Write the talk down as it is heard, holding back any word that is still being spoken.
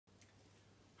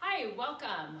Hi,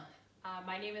 welcome.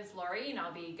 My name is Lori and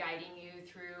I'll be guiding you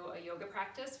through a yoga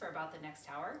practice for about the next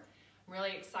hour. I'm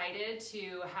really excited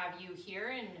to have you here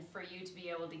and for you to be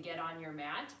able to get on your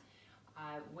mat.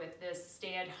 With this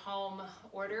stay-at-home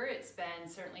order, it's been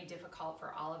certainly difficult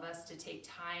for all of us to take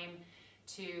time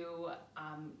to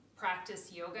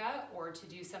practice yoga or to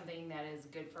do something that is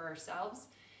good for ourselves.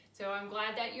 So I'm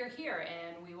glad that you're here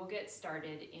and we will get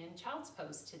started in Child's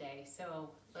Pose today.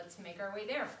 So let's make our way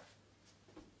there.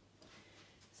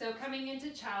 So coming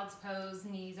into Child's Pose,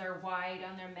 knees are wide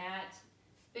on their mat,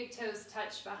 big toes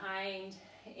touch behind,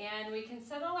 and we can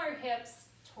settle our hips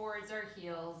towards our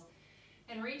heels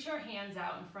and reach our hands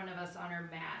out in front of us on our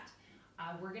mat.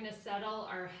 We're gonna settle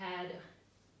our head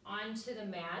onto the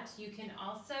mat. You can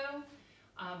also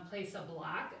place a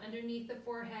block underneath the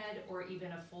forehead or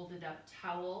even a folded up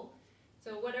towel.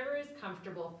 So whatever is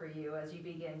comfortable for you as you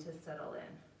begin to settle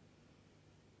in.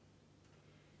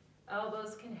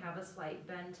 Elbows can have a slight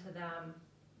bend to them.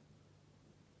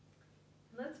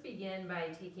 Let's begin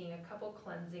by taking a couple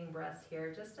cleansing breaths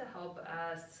here just to help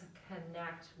us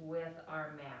connect with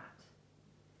our mat.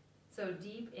 So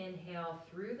deep inhale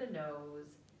through the nose,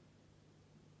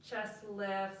 chest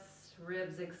lifts,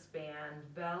 ribs expand,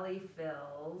 belly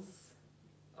fills,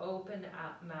 open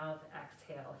up mouth,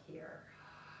 exhale here.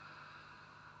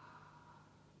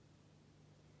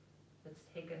 Let's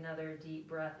take another deep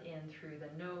breath in through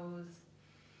the nose.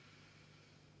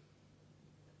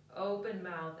 Open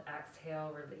mouth,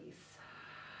 exhale, release.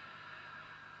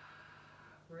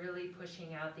 Really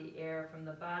pushing out the air from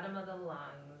the bottom of the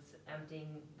lungs, emptying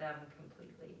them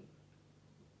completely.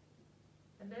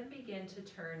 And then begin to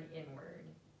turn inward.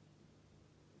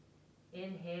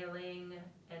 Inhaling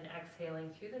and exhaling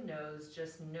through the nose,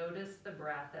 just notice the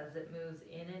breath as it moves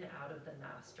in and out of the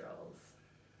nostrils.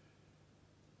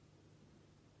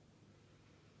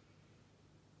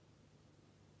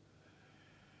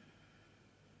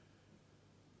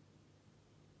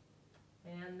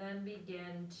 And then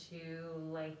begin to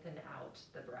lengthen out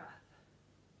the breath.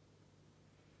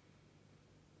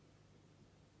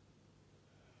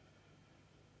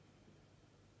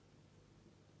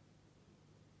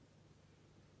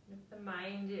 If the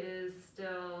mind is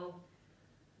still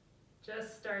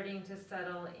just starting to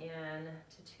settle in,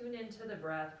 to tune into the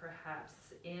breath, perhaps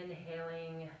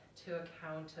inhaling to a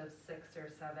count of 6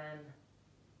 or 7,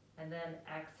 and then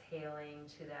exhaling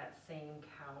to that same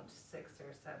count, 6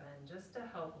 or 7, just to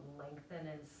help lengthen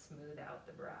and smooth out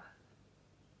the breath.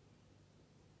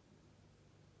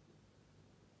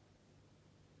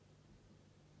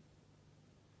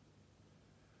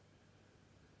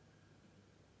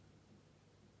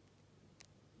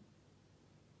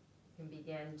 You can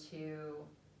begin to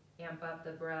amp up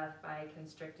the breath by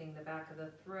constricting the back of the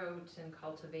throat and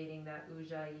cultivating that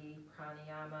Ujjayi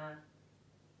pranayama.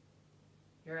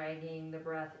 Dragging the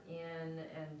breath in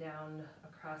and down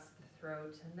across the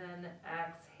throat, and then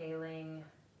exhaling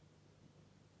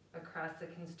across the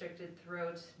constricted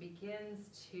throat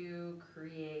begins to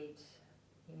create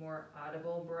a more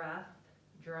audible breath,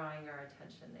 drawing our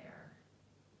attention there.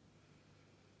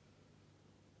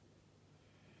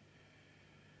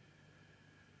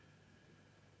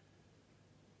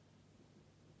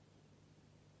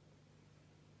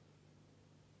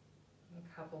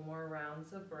 A couple more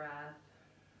rounds of breath.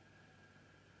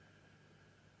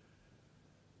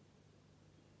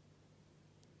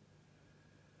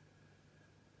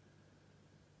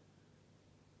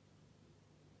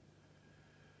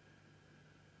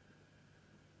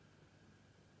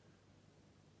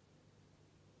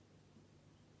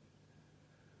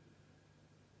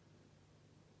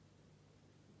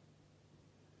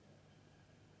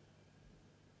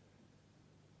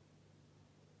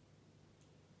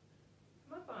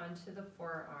 Onto the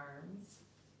forearms,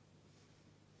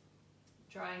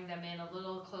 drawing them in a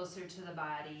little closer to the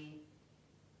body.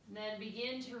 And then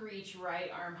begin to reach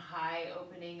right arm high,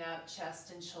 opening up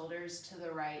chest and shoulders to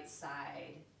the right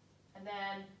side. And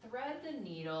then thread the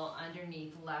needle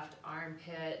underneath left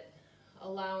armpit,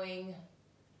 allowing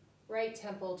right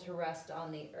temple to rest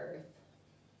on the earth.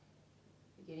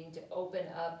 Beginning to open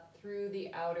up through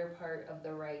the outer part of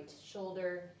the right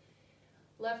shoulder.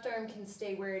 Left arm can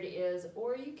stay where it is,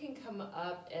 or you can come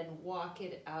up and walk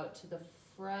it out to the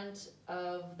front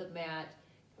of the mat,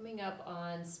 coming up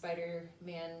on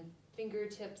Spider-Man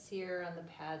fingertips here on the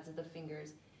pads of the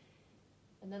fingers.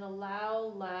 And then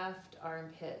allow left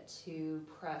armpit to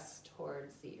press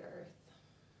towards the earth.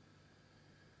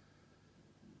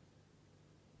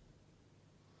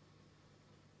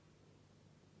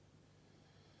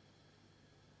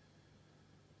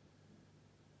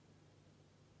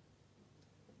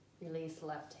 Release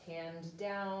left hand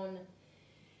down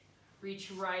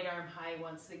Reach right arm high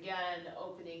once again,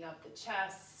 opening up the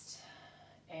chest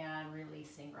and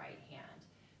releasing right hand.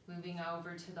 Moving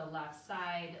over to the left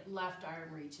side, left arm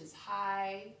reaches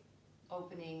high,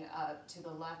 opening up to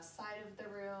the left side of the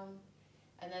room,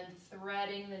 and then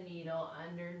threading the needle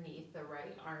underneath the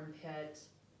right armpit.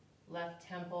 Left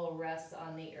temple rests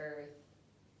on the earth.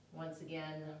 Once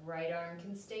again, right arm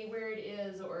can stay where it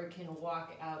is or it can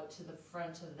walk out to the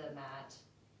front of the mat,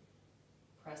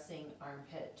 pressing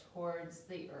armpit towards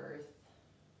the earth.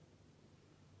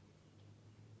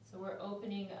 So we're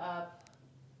opening up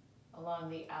along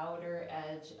the outer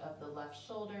edge of the left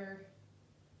shoulder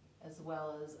as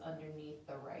well as underneath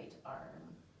the right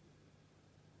arm.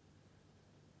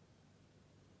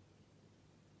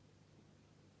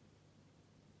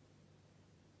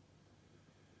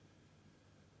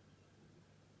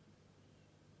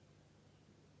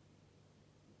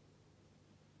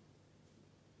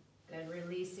 Then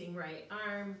releasing right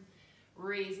arm,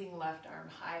 raising left arm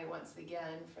high once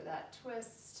again for that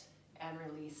twist, and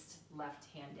released left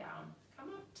hand down. Come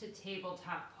up to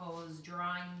tabletop pose,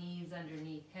 drawing knees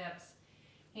underneath hips,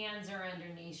 hands are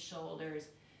underneath shoulders,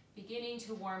 beginning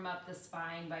to warm up the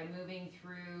spine by moving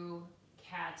through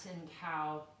cat and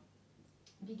cow.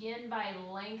 Begin by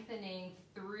lengthening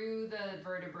through the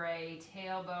vertebrae,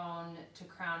 tailbone to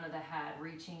crown of the head,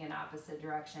 reaching in opposite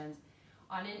directions.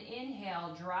 On an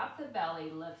inhale, drop the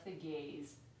belly, lift the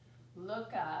gaze.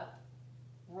 Look up,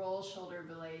 roll shoulder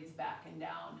blades back and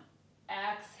down.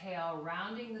 Exhale,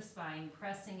 rounding the spine,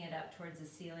 pressing it up towards the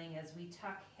ceiling as we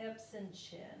tuck hips and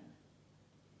chin.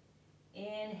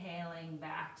 Inhaling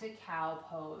back to cow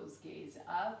pose, gaze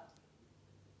up.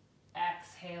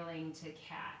 Exhaling to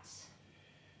cat.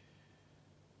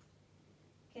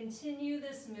 Continue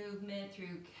this movement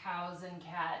through cows and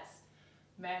cats,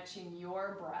 matching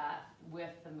your breath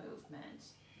with the movement.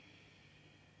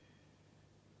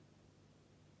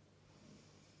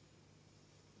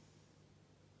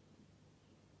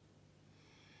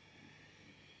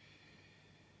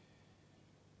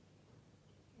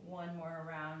 One more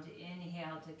round.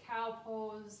 Inhale to cow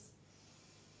pose.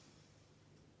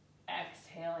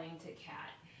 Exhaling to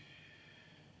cat.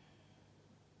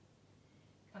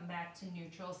 Come back to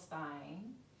neutral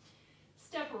spine.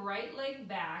 Step right leg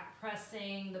back,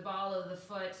 pressing the ball of the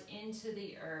foot into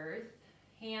the earth.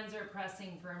 Hands are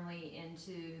pressing firmly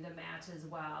into the mat as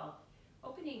well.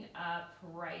 Opening up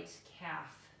right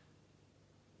calf.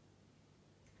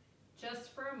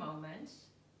 Just for a moment.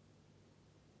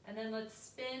 And then let's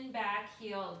spin back,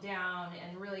 heel down,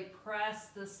 and really press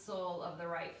the sole of the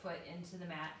right foot into the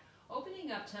mat,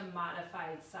 opening up to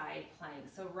modified side plank.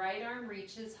 So right arm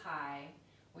reaches high.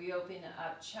 We open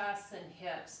up chest and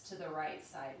hips to the right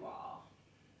side wall.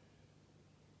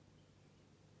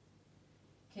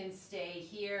 Can stay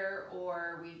here,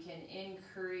 or we can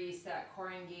increase that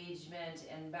core engagement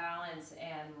and balance,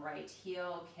 and right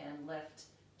heel can lift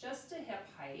just to hip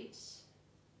height.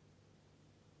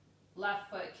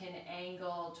 Left foot can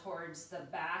angle towards the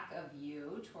back of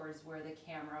you, towards where the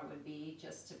camera would be,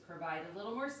 just to provide a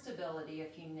little more stability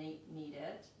if you need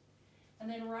it. And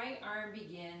then right arm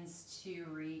begins to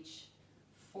reach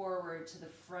forward to the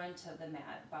front of the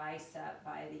mat, bicep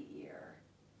by the ear.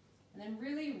 And then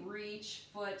really reach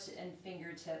foot and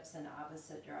fingertips in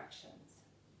opposite directions.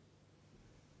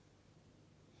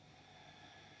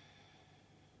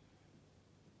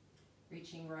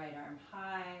 Reaching right arm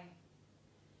high.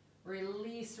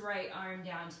 Release right arm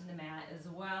down to the mat as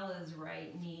well as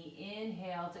right knee.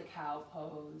 Inhale to cow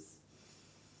pose.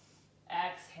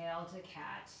 Exhale to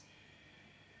cat.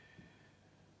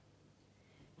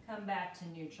 Come back to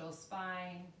neutral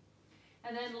spine.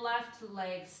 And then left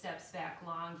leg steps back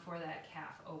long for that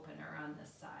calf opener on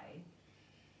this side.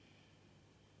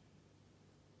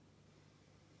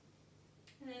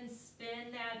 And then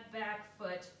spin that back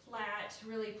foot flat,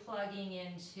 really plugging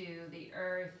into the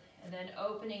earth, and then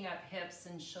opening up hips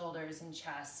and shoulders and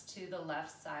chest to the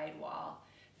left side wall.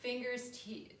 Fingers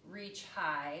reach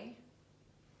high.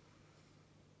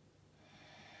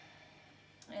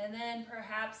 And then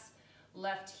perhaps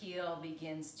left heel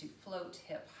begins to float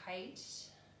hip height.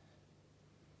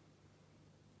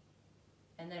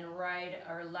 And then right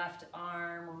or left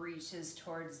arm reaches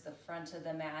towards the front of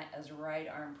the mat as right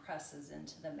arm presses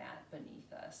into the mat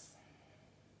beneath us.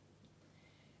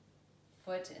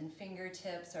 Foot and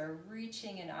fingertips are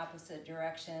reaching in opposite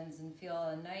directions, and feel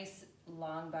a nice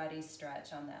long body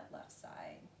stretch on that left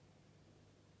side.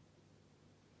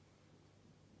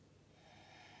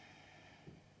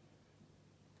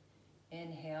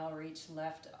 Inhale, reach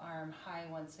left arm high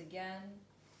once again.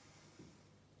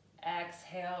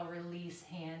 Exhale, release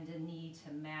hand and knee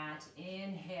to mat.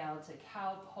 Inhale to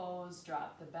cow pose,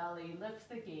 drop the belly, lift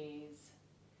the gaze.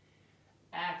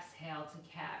 Exhale to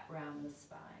cat, round the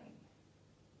spine.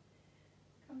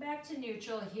 Come back to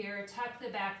neutral here, tuck the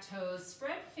back toes,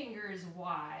 spread fingers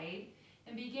wide,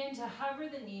 and begin to hover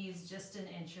the knees just an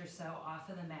inch or so off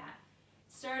of the mat.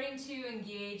 Starting to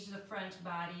engage the front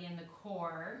body and the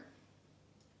core.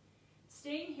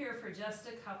 Staying here for just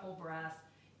a couple breaths.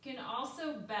 You can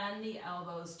also bend the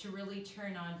elbows to really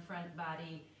turn on front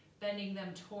body, bending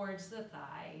them towards the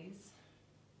thighs.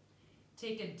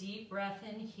 Take a deep breath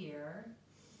in here.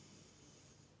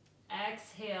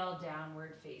 Exhale,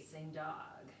 downward facing dog.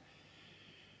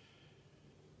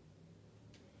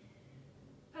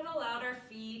 Pedal out our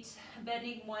feet,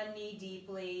 bending one knee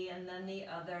deeply and then the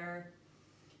other.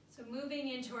 So moving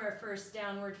into our first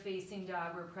downward facing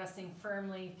dog, we're pressing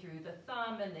firmly through the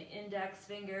thumb and the index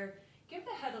finger. Give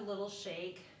the head a little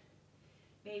shake.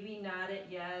 Maybe nod it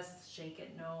yes, shake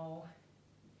it no.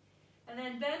 And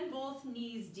then bend both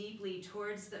knees deeply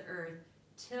towards the earth.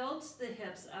 Tilt the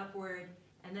hips upward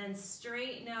and then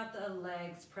straighten out the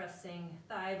legs, pressing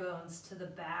thigh bones to the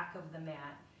back of the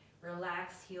mat.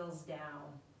 Relax heels down.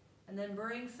 And then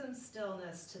bring some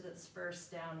stillness to this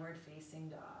first downward facing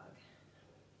dog.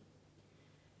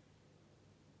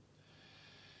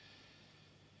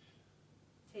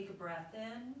 Take a breath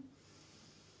in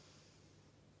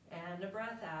and a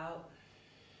breath out.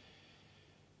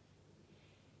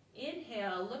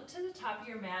 Inhale, look to the top of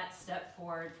your mat, step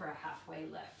forward for a halfway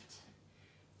lift.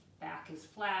 Back is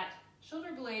flat,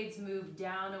 shoulder blades move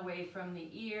down away from the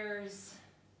ears.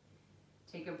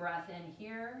 Take a breath in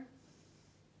here.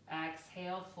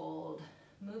 Exhale, fold.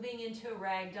 Moving into a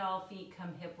ragdoll, feet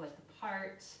come hip width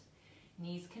apart.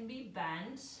 Knees can be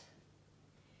bent.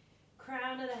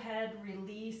 Crown of the head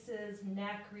releases,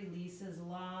 neck releases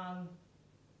long.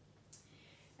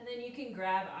 And then you can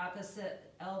grab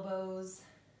opposite elbows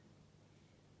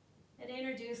and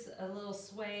introduce a little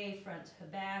sway front to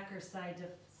back or side to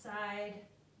side.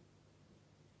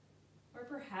 Or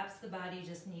perhaps the body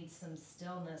just needs some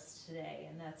stillness today,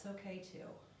 and that's okay too.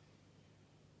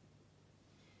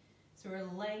 So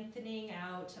we're lengthening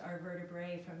out our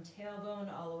vertebrae from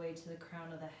tailbone all the way to the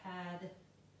crown of the head.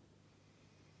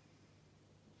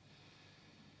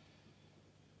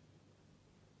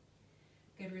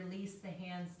 Good, release the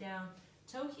hands down.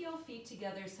 Toe heel feet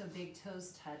together so big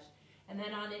toes touch. And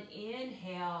then on an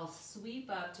inhale, sweep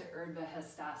up to Urdhva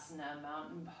Hastasana,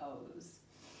 mountain pose.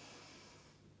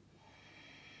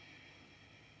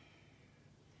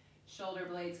 Shoulder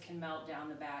blades can melt down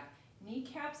the back.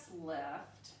 Kneecaps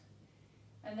lift.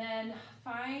 And then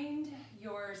find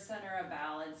your center of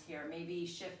balance here. Maybe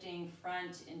shifting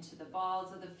front into the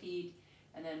balls of the feet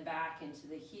and then back into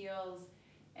the heels.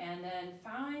 And then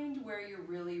find where you're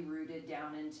really rooted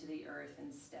down into the earth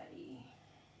and steady.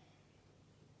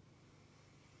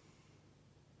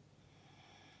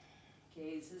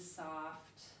 Gaze is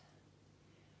soft.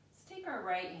 Let's take our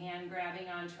right hand, grabbing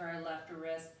onto our left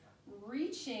wrist,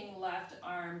 reaching left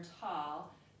arm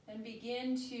tall, and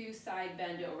begin to side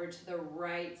bend over to the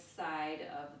right side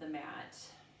of the mat.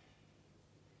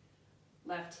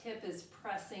 Left hip is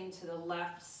pressing to the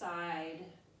left side.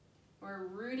 We're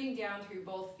rooting down through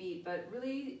both feet, but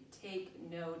really take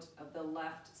note of the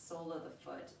left sole of the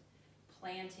foot,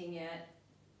 planting it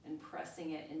and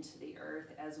pressing it into the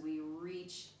earth as we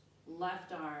reach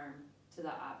left arm to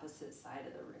the opposite side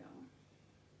of the room.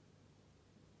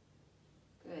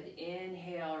 Good,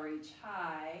 inhale, reach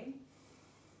high.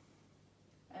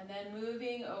 And then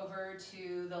moving over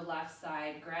to the left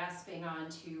side, grasping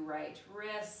onto right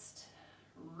wrist,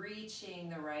 reaching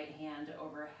the right hand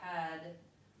overhead,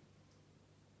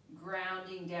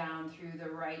 grounding down through the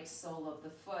right sole of the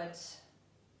foot,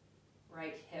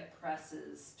 right hip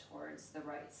presses towards the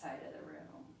right side of the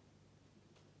room.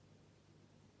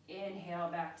 Inhale,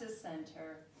 back to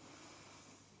center.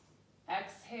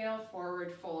 Exhale,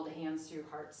 forward fold, hands through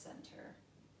heart center.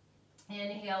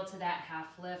 Inhale to that half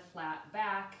lift, flat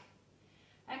back.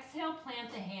 Exhale,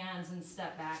 plant the hands and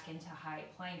step back into high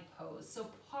plank pose. So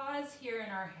pause here in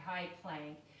our high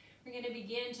plank. We're going to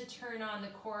begin to turn on the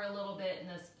core a little bit in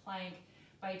this plank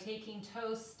by taking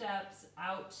toe steps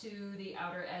out to the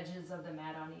outer edges of the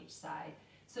mat on each side.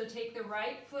 So take the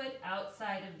right foot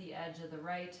outside of the edge of the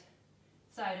right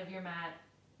side of your mat,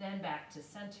 then back to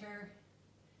center.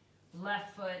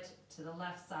 Left foot to the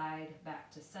left side,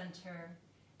 back to center.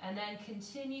 And then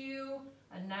continue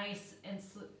a nice and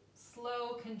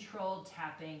slow controlled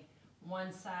tapping,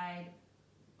 one side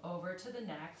over to the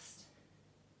next.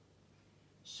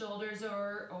 Shoulders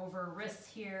are over wrists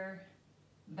here.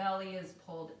 Belly is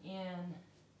pulled in.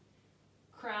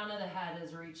 Crown of the head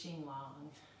is reaching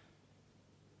long.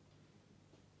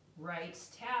 Right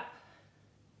tap,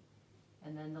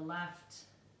 and then the left,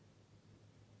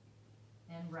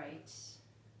 and right,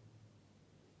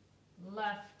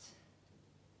 left,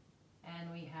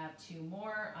 and we have 2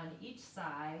 more on each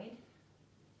side.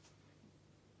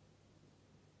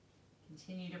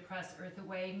 Continue to press earth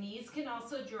away. Knees can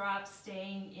also drop,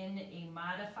 staying in a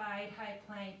modified high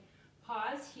plank.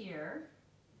 Pause here.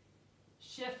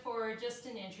 Shift forward just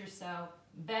an inch or so,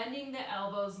 bending the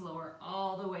elbows lower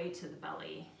all the way to the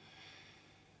belly.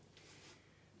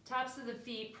 Tops of the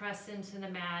feet press into the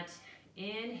mat.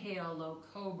 Inhale, low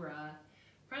cobra.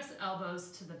 Press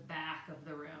elbows to the back of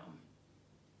the room.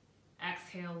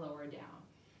 Exhale, lower down.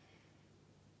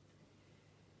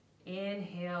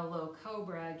 Inhale, low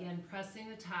cobra. Again, pressing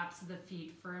the tops of the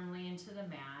feet firmly into the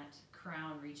mat.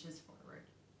 Crown reaches forward.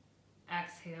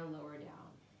 Exhale, lower down.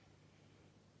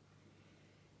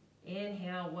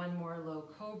 Inhale, 1 more low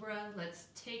cobra. Let's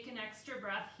take an extra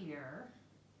breath here.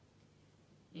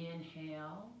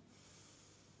 Inhale.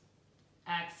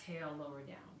 Exhale, lower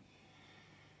down.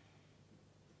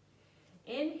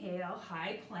 Inhale,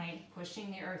 high plank, pushing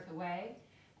the earth away.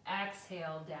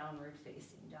 Exhale, downward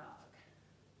facing dog.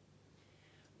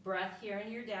 Breath here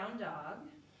in your down dog.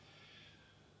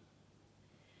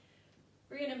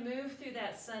 We're going to move through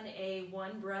that Sun A,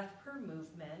 1 breath per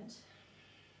movement.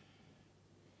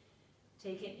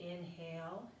 Take an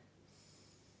inhale.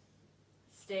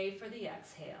 Stay for the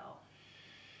exhale.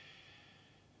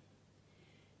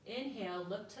 Inhale,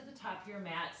 look to the top of your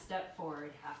mat, step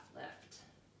forward, half lift.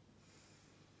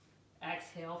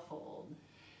 Exhale, fold.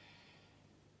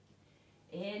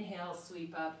 Inhale,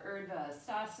 sweep up, Urdhva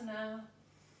Hastasana.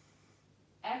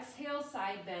 Exhale,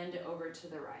 side bend over to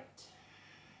the right.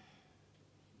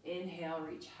 Inhale,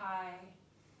 reach high.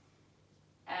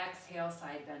 Exhale,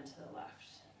 side bend to the left.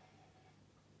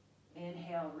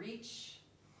 Inhale, reach.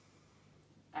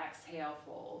 Exhale,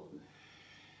 fold.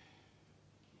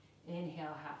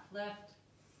 Inhale, half lift.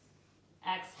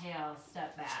 Exhale,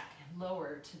 step back,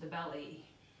 lower to the belly.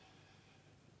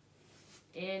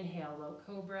 Inhale, low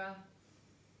cobra.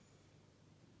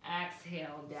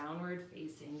 Exhale, downward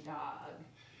facing dog.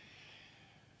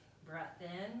 Breath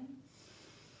in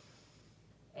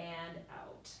and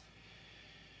out.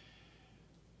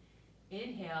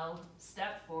 Inhale,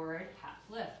 step forward, half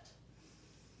lift.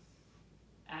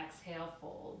 Exhale,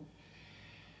 fold.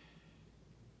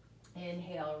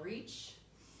 Inhale, reach.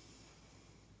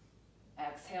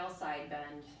 Exhale, side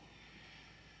bend.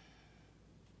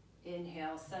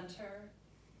 Inhale, center.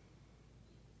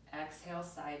 Exhale,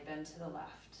 side bend to the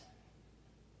left.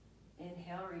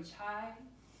 Inhale, reach high.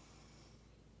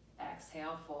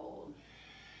 Exhale, fold.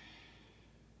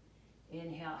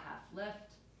 Inhale, half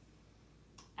lift.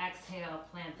 Exhale,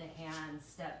 plant the hands,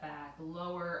 step back,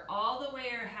 lower all the way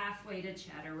or halfway to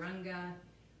chaturanga.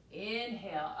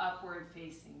 Inhale, upward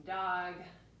facing dog.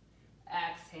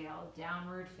 Exhale,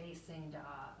 downward facing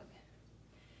dog.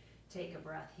 Take a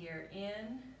breath here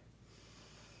in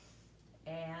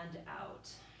and out.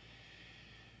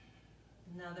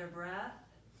 Another breath.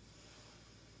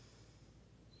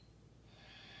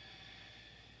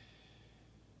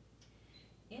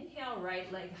 Inhale,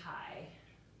 right leg high.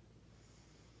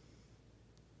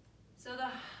 So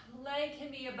the leg can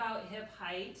be about hip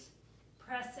height,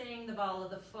 pressing the ball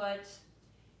of the foot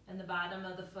and the bottom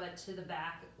of the foot to the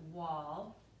back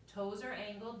wall. Toes are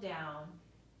angled down,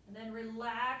 and then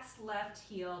relax left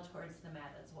heel towards the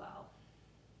mat as well.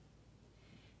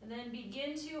 And then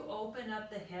begin to open up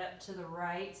the hip to the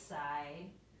right side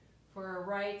for a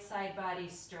right side body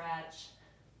stretch,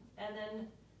 and then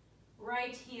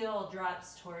right heel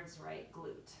drops towards right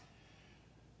glute.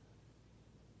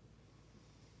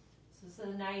 So this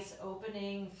is a nice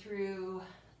opening through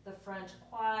the front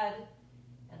quad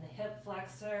and the hip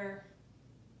flexor.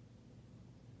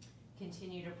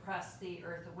 Continue to press the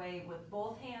earth away with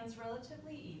both hands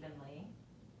relatively evenly.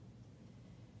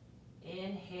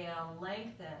 Inhale,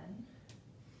 lengthen.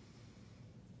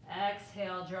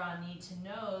 Exhale, draw knee to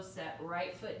nose, set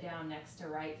right foot down next to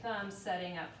right thumb,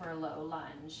 setting up for a low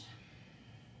lunge.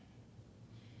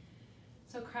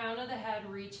 So crown of the head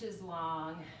reaches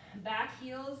long, back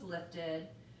heel is lifted,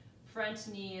 front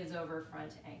knee is over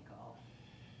front ankle.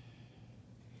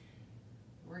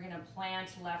 We're going to plant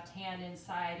left hand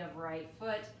inside of right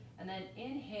foot, and then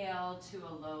inhale to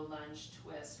a low lunge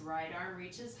twist. Right arm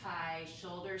reaches high,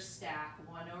 shoulders stack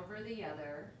one over the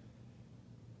other.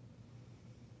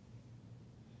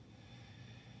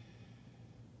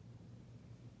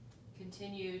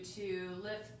 Continue to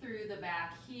lift through the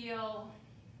back heel.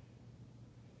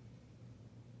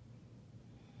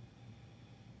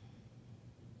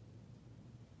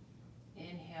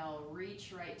 Inhale,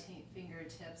 reach right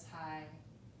fingertips high.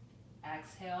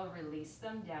 Exhale, release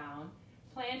them down.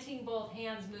 Planting both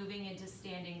hands, moving into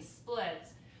standing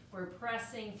splits. We're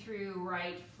pressing through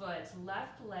right foot,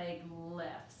 left leg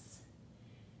lifts.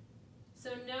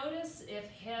 So notice if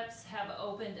hips have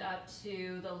opened up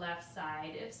to the left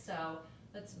side. If so,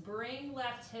 let's bring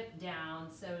left hip down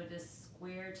so it is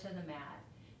square to the mat.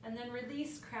 And then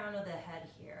release crown of the head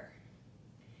here.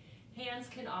 Hands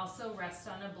can also rest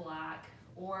on a block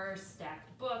or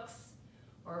stacked books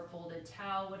or folded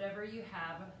towel, whatever you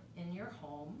have in your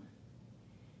home.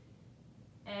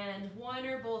 And one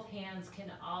or both hands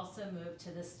can also move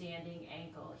to the standing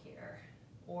ankle here,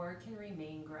 or can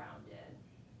remain grounded.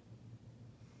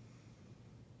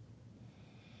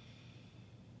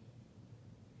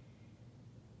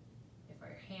 If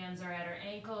our hands are at our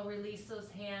ankle, release those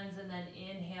hands and then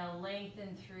inhale,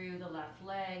 lengthen through the left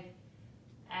leg.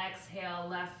 Exhale,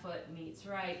 left foot meets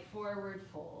right, forward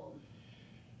fold.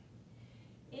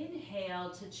 Inhale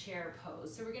to chair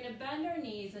pose. So we're going to bend our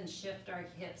knees and shift our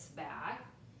hips back.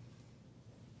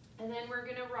 And then we're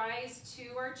going to rise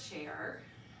to our chair.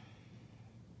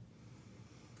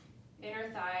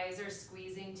 Inner thighs are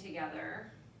squeezing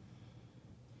together.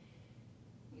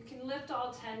 You can lift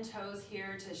all 10 toes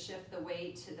here to shift the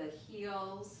weight to the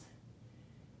heels.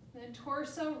 The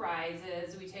torso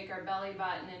rises. We take our belly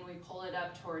button and we pull it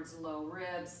up towards low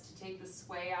ribs to take the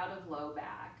sway out of low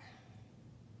back.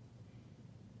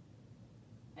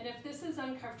 And if this is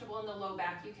uncomfortable in the low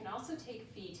back, you can also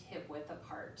take feet hip width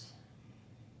apart.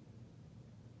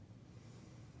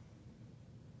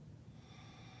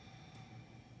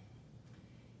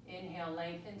 Inhale,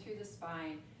 lengthen through the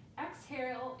spine.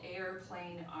 Exhale,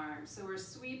 airplane arms. So we're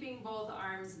sweeping both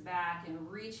arms back and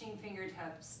reaching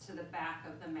fingertips to the back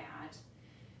of the mat.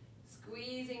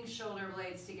 Squeezing shoulder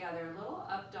blades together, little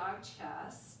up dog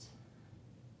chest.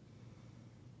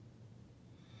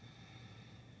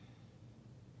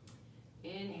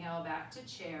 Inhale, back to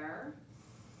chair.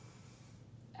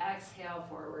 Exhale,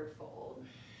 forward fold.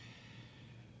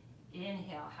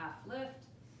 Inhale, half lift.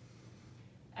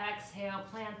 Exhale,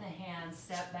 plant the hands,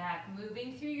 step back,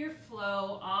 moving through your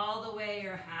flow all the way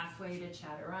or halfway to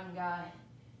chaturanga.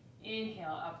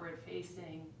 Inhale, upward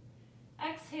facing.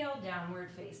 Exhale, downward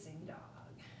facing dog.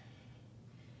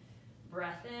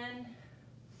 Breath in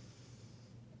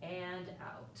and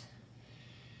out.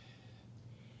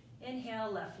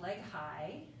 Inhale, left leg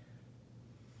high.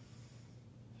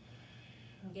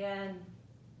 Again,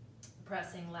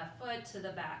 pressing left foot to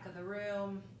the back of the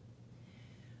room.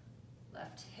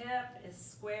 Left hip is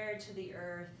square to the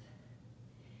earth.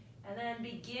 And then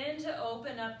begin to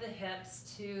open up the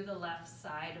hips to the left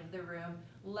side of the room.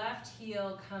 Left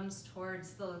heel comes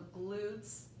towards the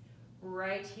glutes.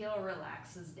 Right heel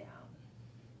relaxes down.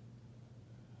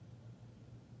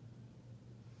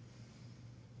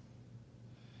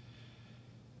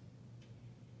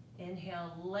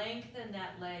 Inhale, lengthen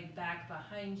that leg back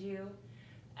behind you.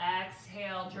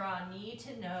 Exhale, draw knee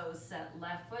to nose, set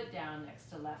left foot down next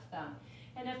to left thumb.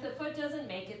 And if the foot doesn't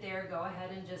make it there, go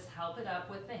ahead and just help it up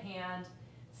with the hand,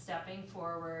 stepping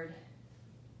forward.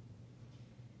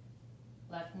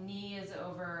 Left knee is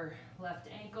over left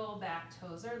ankle, back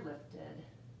toes are lifted.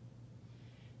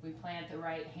 We plant the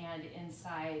right hand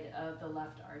inside of the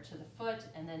left arch of the foot,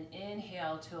 and then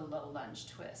inhale to a low lunge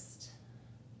twist.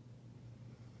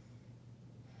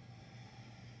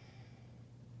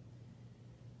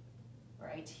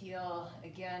 Right heel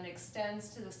again extends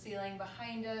to the ceiling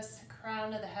behind us.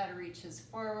 Crown of the head reaches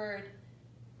forward.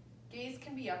 Gaze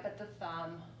can be up at the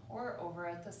thumb or over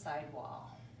at the side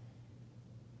wall.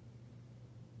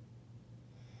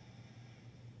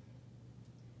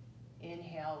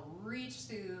 Inhale, reach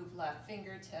through left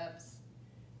fingertips.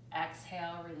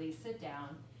 Exhale, release it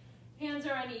down. Hands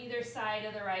are on either side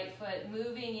of the right foot,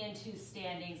 moving into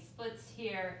standing splits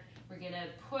here. We're gonna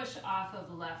push off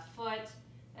of left foot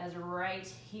as right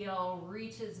heel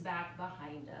reaches back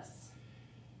behind us.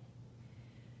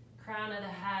 Crown of the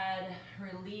head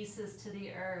releases to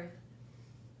the earth.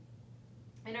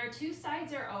 And our two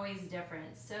sides are always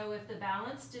different. So if the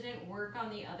balance didn't work on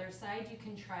the other side, you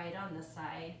can try it on this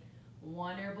side.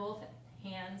 One or both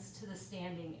hands to the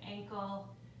standing ankle,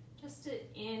 just to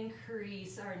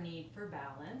increase our need for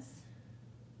balance.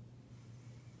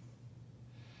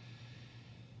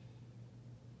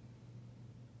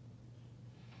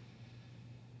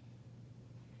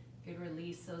 Good,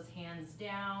 release those hands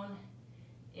down.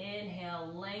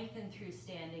 Inhale, lengthen through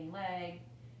standing leg.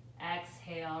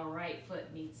 Exhale, right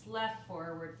foot meets left,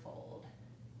 forward fold.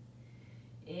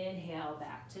 Inhale,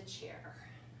 back to chair.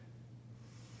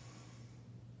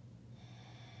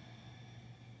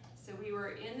 So we were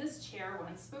in this chair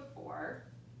once before.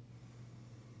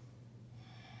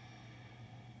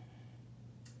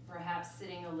 Perhaps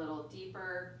sitting a little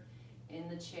deeper in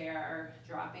the chair,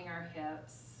 dropping our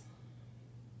hips.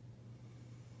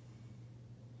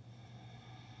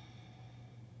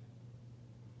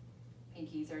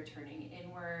 Pinkies are turning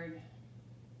inward.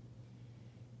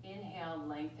 Inhale,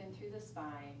 lengthen through the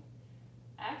spine.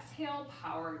 Exhale,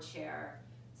 power chair.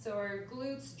 So our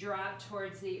glutes drop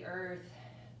towards the earth.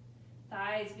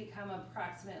 Thighs become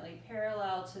approximately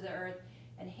parallel to the earth,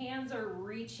 and hands are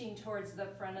reaching towards the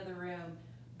front of the room.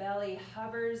 Belly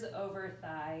hovers over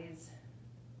thighs.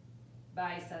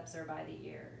 Biceps are by the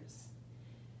ears.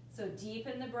 So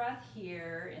deepen the breath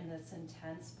here in this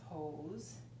intense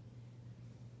pose.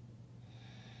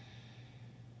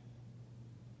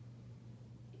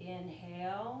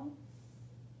 Inhale,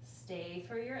 stay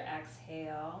for your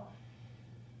exhale.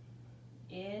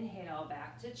 Inhale,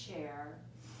 back to chair.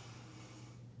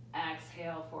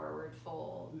 Exhale, forward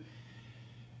fold.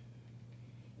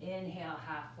 Inhale,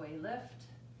 halfway lift.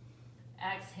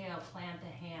 Exhale, plant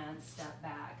the hands, step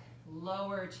back.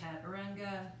 Lower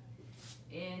chaturanga.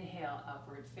 Inhale,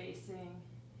 upward facing.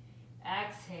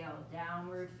 Exhale,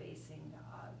 downward facing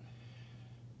dog.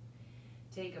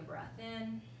 Take a breath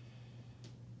in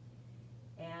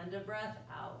and a breath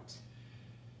out.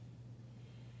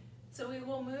 So we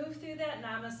will move through that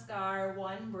namaskar,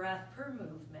 one breath per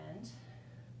movement.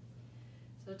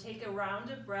 So take a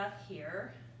round of breath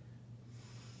here.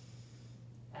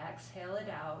 Exhale it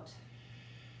out.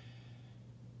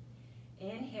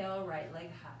 Inhale, right leg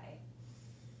high.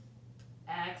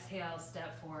 Exhale,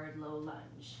 step forward, low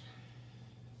lunge.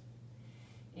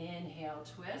 Inhale,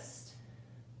 twist.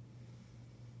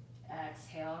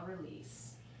 Exhale,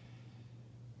 release.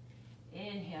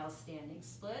 Inhale, standing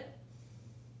split.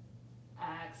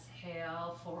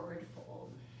 Exhale, forward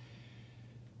fold.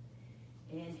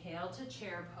 Inhale to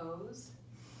chair pose.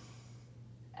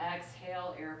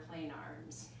 Exhale, airplane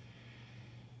arms.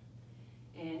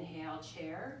 Inhale,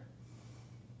 chair.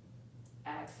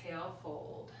 Exhale,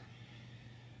 fold.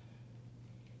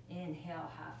 Inhale,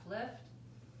 half lift.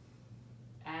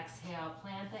 Exhale,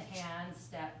 plant the hands,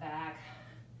 step back,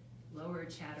 lower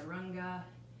chaturanga.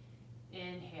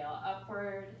 Inhale,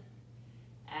 upward.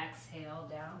 Exhale,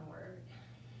 downward.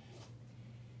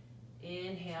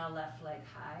 Inhale, left leg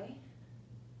high.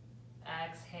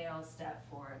 Exhale, step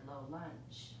forward, low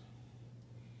lunge.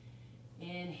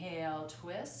 Inhale,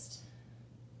 twist.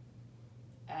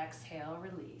 Exhale,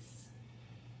 release.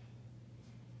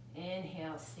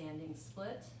 Inhale, standing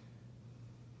split.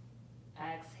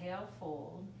 Exhale,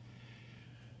 fold.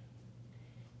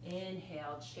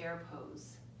 Inhale, chair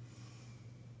pose.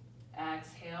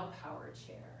 Exhale, power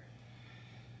chair.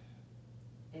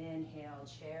 Inhale,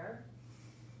 chair.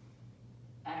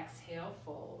 Exhale,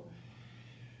 fold.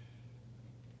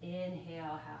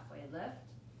 Inhale, halfway lift.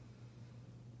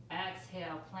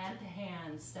 Exhale, plant the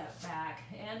hands, step back,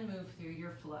 and move through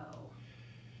your flow.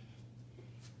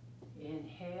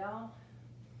 Inhale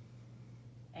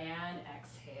and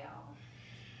exhale.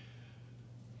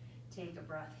 Take a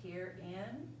breath here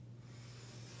in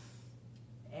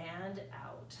and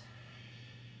out.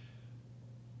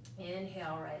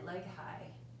 Inhale, right leg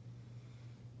high.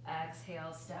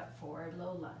 Exhale, step forward,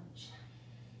 low lunge.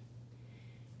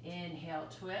 Inhale,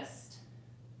 twist.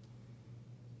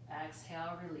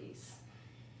 Exhale, release.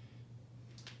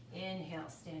 Inhale,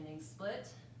 standing split.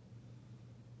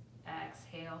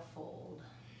 Exhale, fold.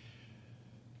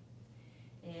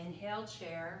 Inhale,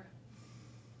 chair.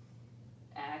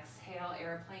 Exhale,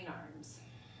 airplane arms.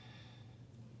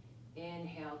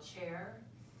 Inhale, chair.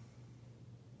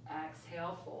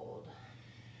 Exhale, fold.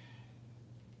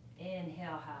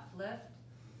 Inhale, half lift.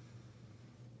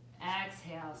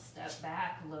 Exhale, step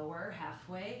back, lower,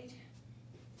 halfway.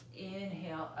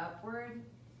 Inhale, upward.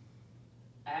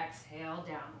 Exhale,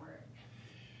 downward.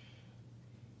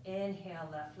 Inhale,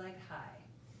 left leg high.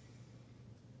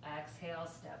 Exhale,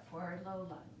 step forward, low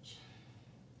lunge.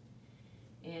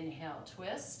 Inhale,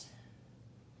 twist.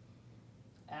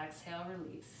 Exhale,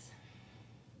 release.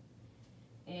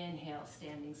 Inhale,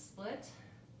 standing split.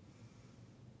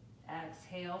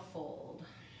 Exhale, fold.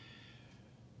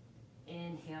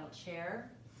 Inhale,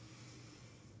 chair.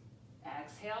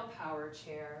 Exhale, power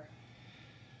chair.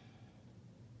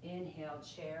 Inhale,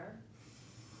 chair.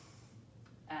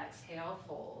 Exhale,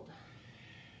 fold.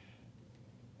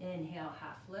 Inhale,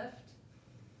 half lift.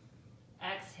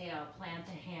 Exhale, plant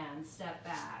the hands, step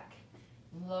back.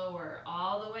 Lower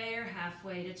all the way or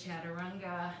halfway to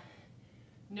chaturanga,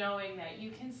 knowing that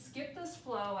you can skip this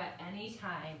flow at any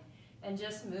time and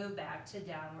just move back to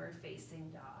downward facing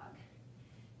dog.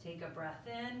 Take a breath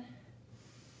in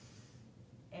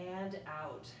and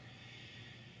out.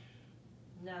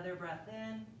 Another breath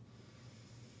in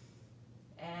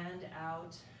and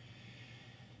out.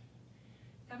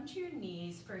 Come to your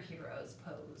knees for hero's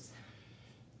pose.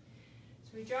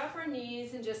 So we drop our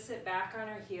knees and just sit back on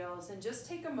our heels and just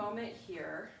take a moment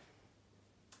here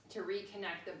to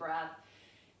reconnect the breath.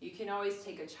 You can always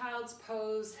take a child's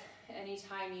pose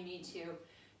anytime you need to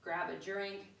grab a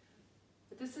drink.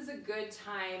 But this is a good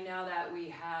time now that we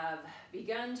have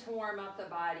begun to warm up the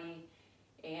body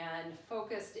and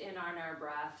focused in on our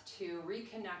breath to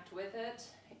reconnect with it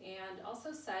and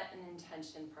also set an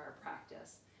intention for our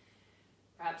practice.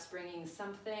 Perhaps bringing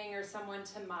something or someone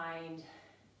to mind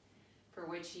for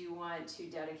which you want to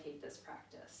dedicate this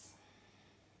practice.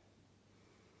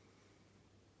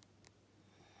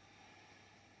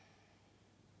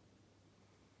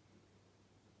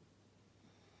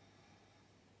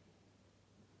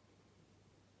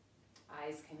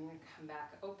 Eyes can come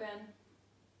back open.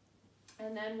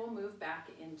 And then we'll move back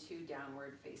into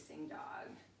downward facing dog.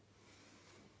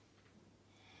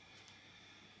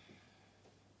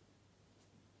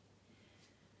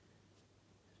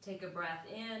 Take a breath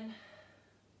in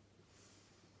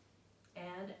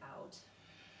and out.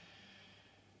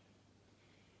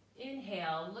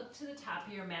 Inhale, look to the top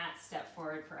of your mat, step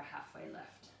forward for a halfway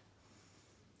lift.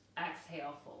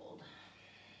 Exhale, fold.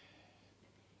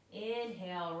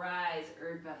 Inhale, rise,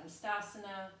 Urdhva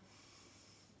Hastasana.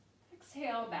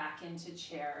 Exhale, back into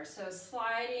chair. So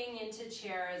sliding into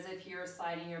chair as if you're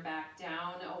sliding your back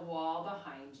down a wall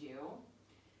behind you.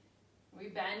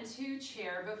 We've been to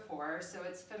chair before, so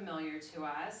it's familiar to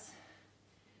us.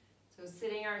 So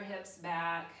sitting our hips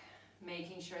back,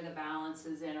 making sure the balance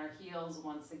is in our heels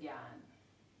once again.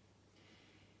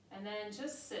 And then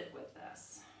just sit with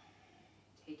this.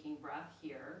 Taking breath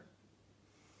here.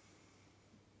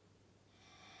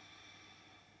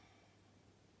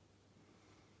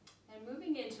 And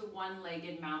moving into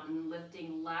one-legged mountain,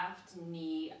 lifting left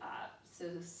knee up. So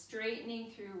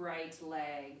straightening through right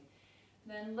leg.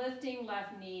 Then lifting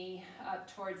left knee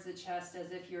up towards the chest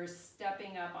as if you're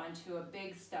stepping up onto a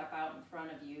big step out in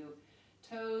front of you.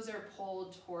 Toes are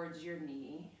pulled towards your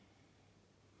knee.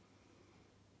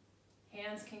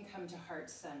 Hands can come to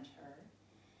heart center.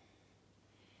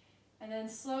 And then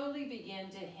slowly begin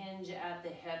to hinge at the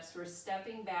hips. We're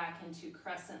stepping back into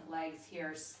crescent legs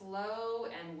here, slow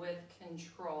and with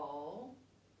control.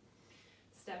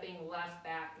 Stepping left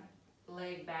back,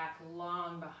 leg back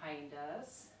long behind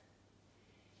us.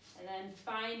 And then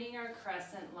finding our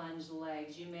crescent lunge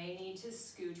legs. You may need to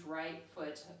scoot right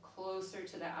foot closer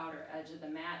to the outer edge of the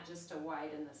mat just to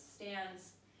widen the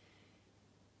stance.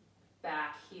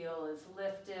 Back heel is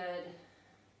lifted.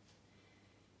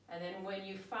 And then when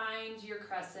you find your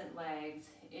crescent legs,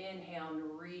 inhale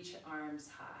and reach arms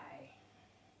high.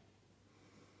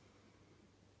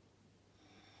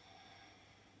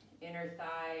 Inner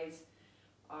thighs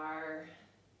are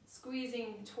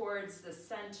squeezing towards the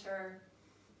center,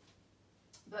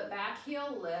 but back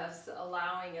heel lifts,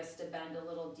 allowing us to bend a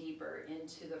little deeper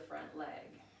into the front leg.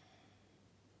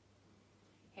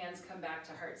 Hands come back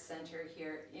to heart center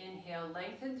here. Inhale,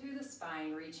 lengthen through the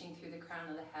spine, reaching through the crown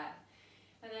of the head.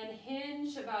 And then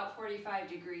hinge about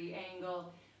 45-degree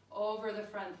angle over the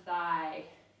front thigh.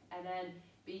 And then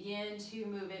begin to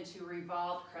move into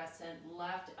revolved crescent.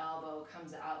 Left elbow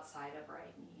comes outside of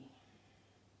right knee.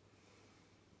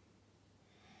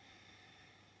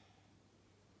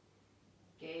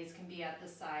 Gaze can be at the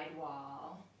side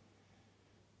wall.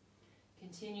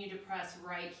 Continue to press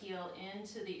right heel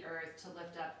into the earth to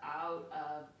lift up out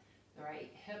of the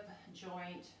right hip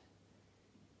joint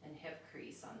and hip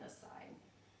crease on this side.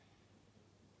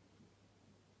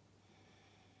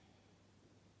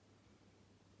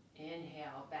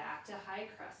 Inhale, back to high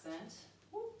crescent.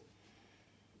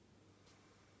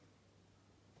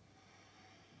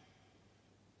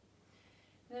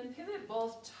 Then pivot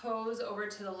both toes over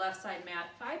to the left side mat.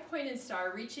 5-pointed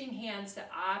star, reaching hands to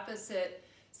opposite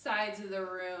sides of the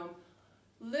room.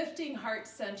 Lifting heart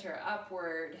center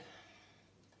upward.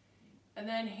 And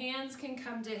then hands can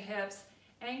come to hips,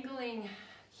 angling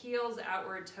heels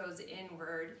outward, toes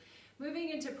inward. Moving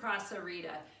into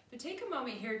Prasarita. But take a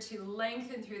moment here to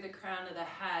lengthen through the crown of the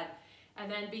head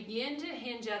and then begin to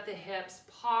hinge at the hips.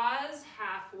 Pause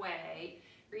halfway,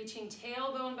 reaching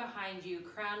tailbone behind you,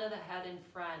 crown of the head in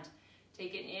front.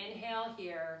 Take an inhale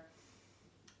here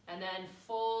and then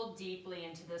fold deeply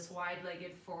into this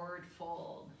wide-legged forward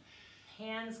fold.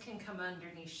 Hands can come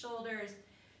underneath shoulders.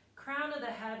 Crown of the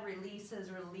head releases,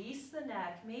 release the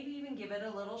neck, maybe even give it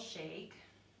a little shake.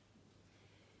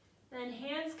 Then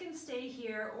hands can stay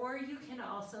here, or you can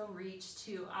also reach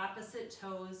to opposite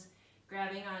toes,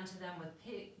 grabbing onto them with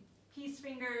peace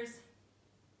fingers,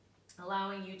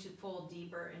 allowing you to fold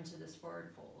deeper into this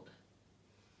forward fold.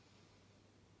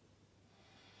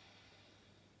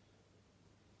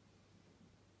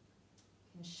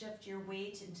 And shift your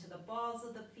weight into the balls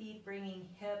of the feet, bringing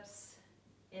hips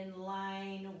in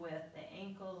line with the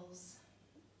ankles.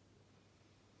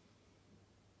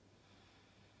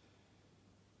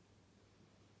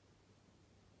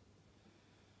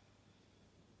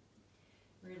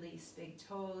 Release big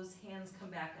toes, hands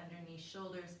come back underneath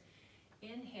shoulders.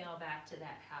 Inhale back to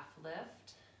that half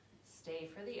lift. Stay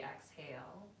for the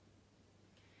exhale.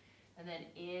 And then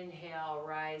inhale,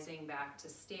 rising back to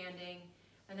standing.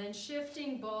 And then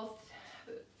shifting both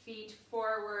feet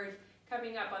forward,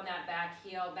 coming up on that back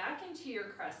heel, back into your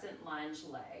crescent lunge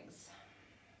legs.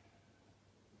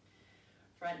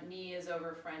 Front knee is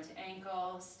over front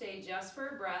ankle. Stay just for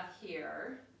a breath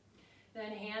here.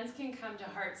 Then hands can come to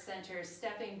heart center,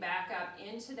 stepping back up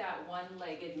into that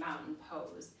one-legged mountain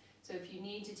pose. So if you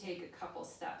need to take a couple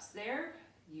steps there,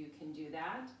 you can do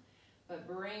that. But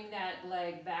bring that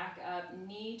leg back up,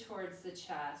 knee towards the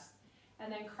chest,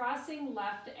 and then crossing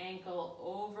left ankle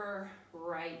over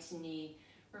right knee.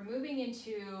 We're moving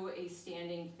into a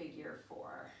standing figure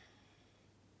 4.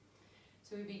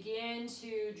 So we begin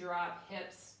to drop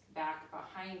hips back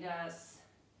behind us,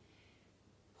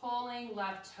 pulling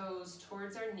left toes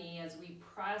towards our knee as we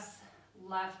press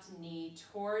left knee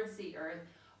towards the earth,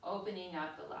 opening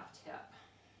up the left hip.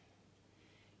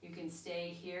 You can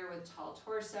stay here with tall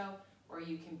torso, or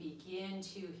you can begin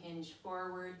to hinge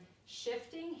forward,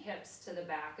 shifting hips to the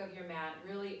back of your mat,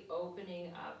 really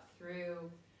opening up through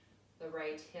the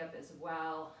right hip as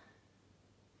well.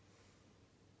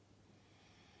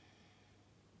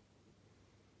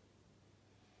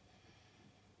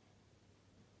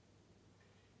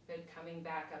 Good, coming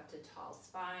back up to tall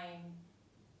spine.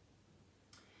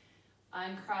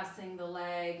 Uncrossing the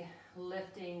leg,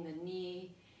 lifting the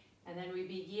knee, and then we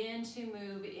begin to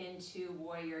move into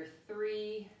warrior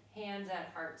 3, hands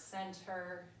at heart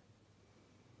center.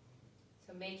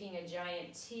 So making a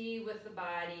giant T with the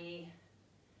body.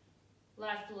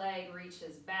 Left leg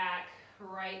reaches back,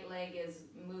 right leg is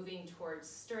moving towards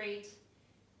straight.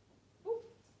 Whoop,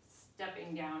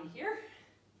 stepping down here,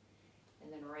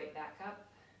 and then right back up.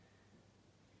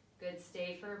 Good,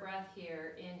 stay for a breath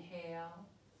here. Inhale.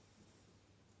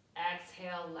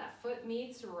 Exhale, left foot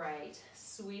meets right,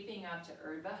 sweeping up to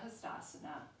Urdhva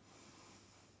Hastasana.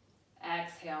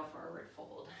 Exhale, forward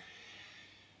fold.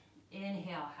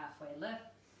 Inhale, halfway lift.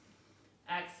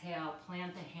 Exhale,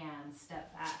 plant the hands,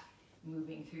 step back,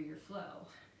 moving through your flow.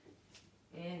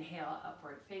 Inhale,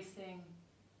 upward facing.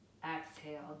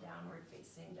 Exhale, downward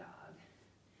facing dog.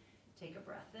 Take a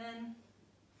breath in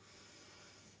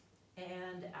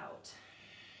and out.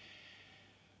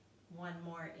 One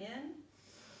more in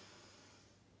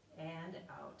and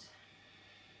out.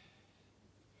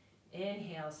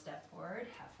 Inhale, step forward,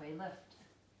 halfway lift.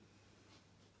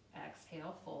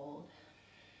 Exhale, fold.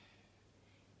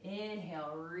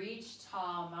 Inhale, reach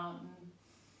tall mountain.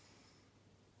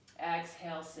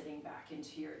 Exhale, sitting back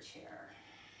into your chair.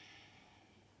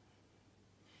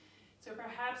 So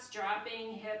perhaps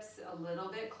dropping hips a little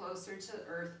bit closer to the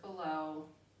earth below.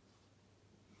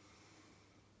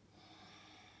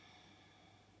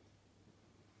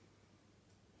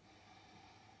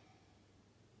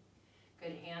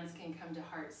 Good, hands can come to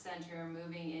heart center,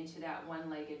 moving into that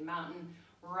one-legged mountain.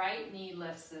 Right knee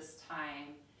lifts this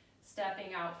time.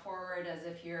 Stepping out forward as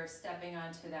if you're stepping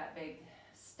onto that big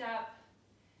step.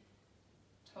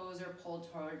 Toes are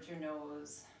pulled towards your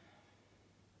nose.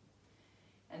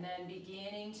 And then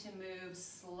beginning to move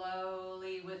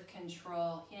slowly with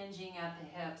control, hinging at the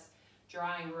hips,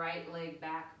 drawing right leg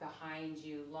back behind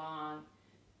you long,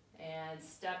 and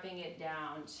stepping it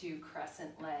down to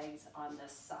crescent legs on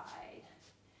this side.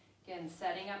 Again,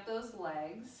 setting up those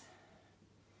legs.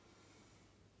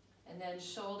 And then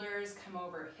shoulders come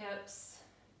over hips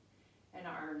and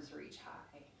arms reach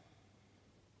high.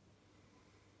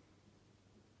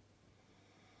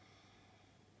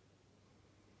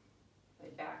 The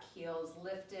back heel's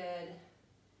lifted.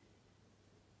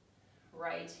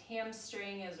 Right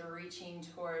hamstring is reaching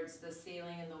towards the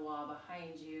ceiling and the wall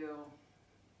behind you.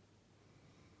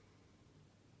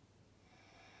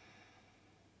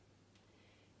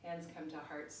 Hands come to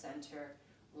heart center.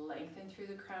 Lengthen through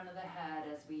the crown of the head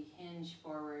as we hinge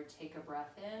forward. Take a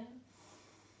breath in.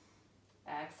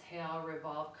 Exhale,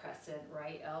 revolve crescent.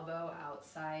 Right elbow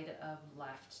outside of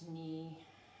left knee.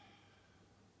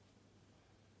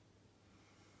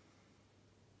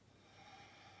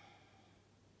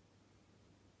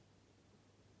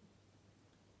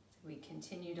 We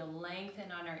continue to lengthen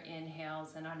on our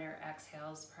inhales and on our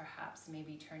exhales, perhaps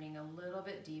maybe turning a little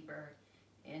bit deeper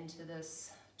into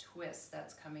this twist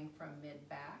that's coming from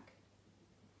mid-back.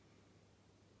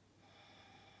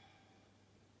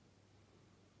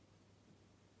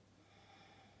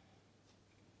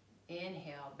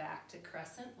 Inhale, back to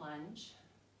crescent lunge.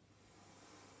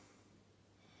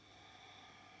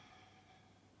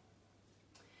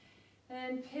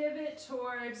 And pivot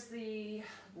towards the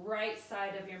right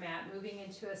side of your mat, moving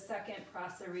into a second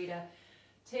prasarita.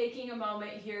 Taking a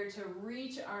moment here to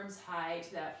reach arms high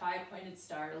to that five-pointed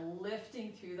star,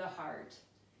 lifting through the heart.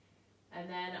 And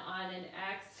then on an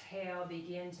exhale,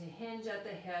 begin to hinge at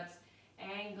the hips,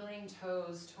 angling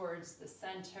toes towards the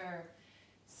center.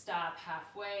 Stop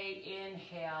halfway,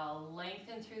 inhale,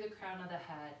 lengthen through the crown of the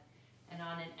head. And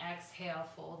on an exhale,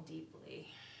 fold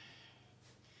deeply.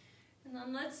 And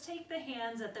then let's take the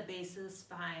hands at the base of the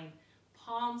spine.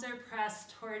 Palms are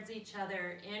pressed towards each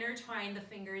other. Intertwine the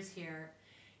fingers here.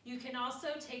 You can also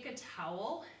take a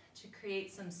towel to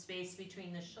create some space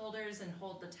between the shoulders and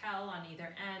hold the towel on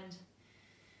either end.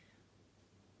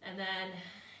 And then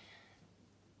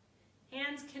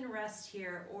hands can rest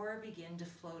here or begin to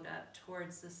float up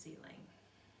towards the ceiling.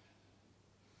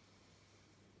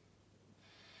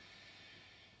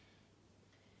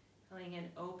 Feeling an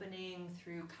opening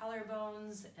through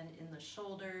collarbones and in the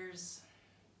shoulders.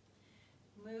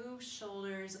 Move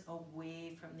shoulders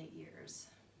away from the ears.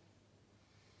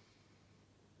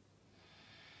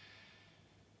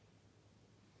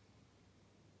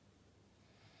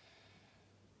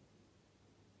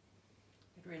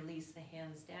 Release the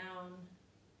hands down.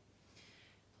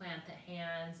 Plant the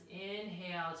hands.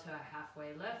 Inhale to a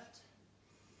halfway lift.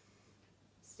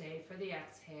 Stay for the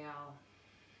exhale.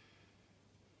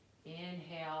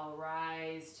 Inhale,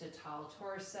 rise to tall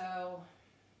torso.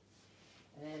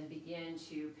 And then begin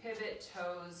to pivot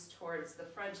toes towards the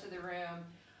front of the room.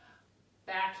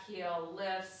 Back heel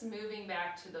lifts, moving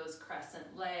back to those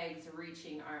crescent legs,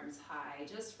 reaching arms high.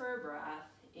 Just for a breath.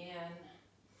 In.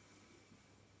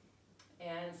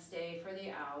 And stay for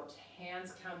the out.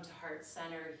 Hands come to heart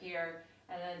center here.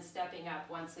 And then stepping up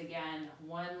once again,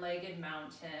 one-legged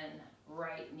mountain,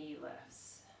 right knee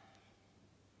lifts.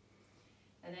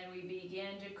 And then we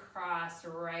begin to cross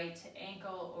right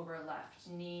ankle over left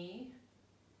knee.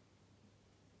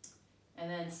 And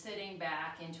then sitting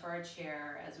back into our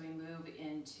chair as we move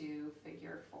into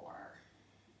figure 4.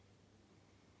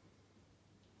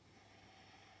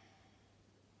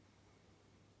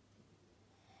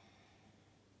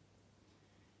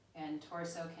 And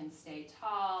torso can stay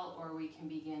tall, or we can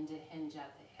begin to hinge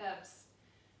at the hips.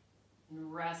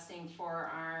 And resting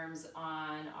forearms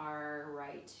on our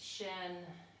right shin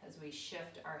as we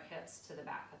shift our hips to the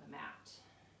back of the mat.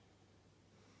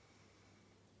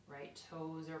 Right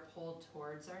toes are pulled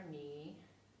towards our knee.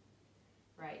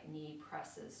 Right knee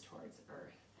presses towards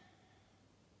earth.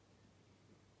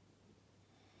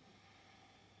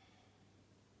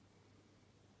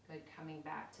 Good, coming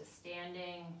back to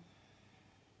standing.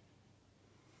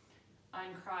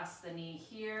 Uncross the knee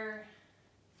here,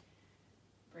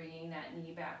 bringing that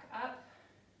knee back up,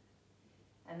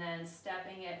 and then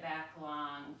stepping it back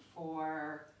long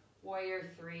for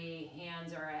warrior 3.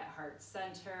 Hands are at heart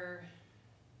center.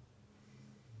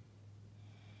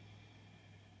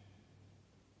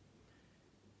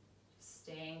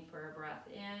 Staying for a breath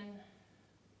in.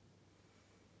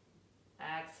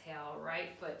 Exhale,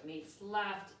 right foot meets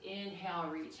left. Inhale,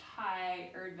 reach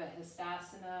high, Urdhva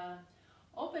Hastasana.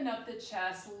 Open up the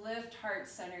chest, lift heart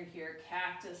center here,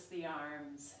 cactus the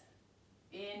arms.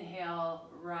 Inhale,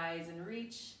 rise and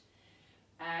reach.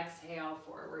 Exhale,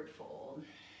 forward fold.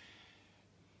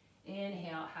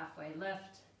 Inhale, halfway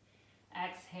lift.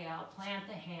 Exhale, plant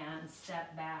the hands,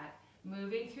 step back,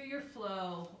 moving through your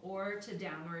flow or to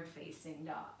downward facing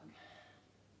dog.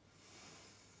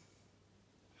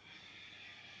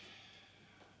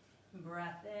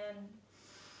 Breath in.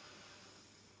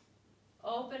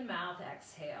 Open mouth,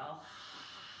 exhale.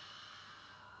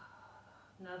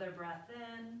 Another breath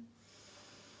in.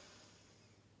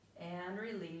 And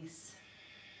release.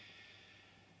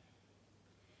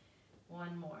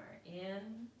 One more.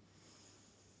 In.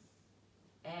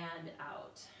 And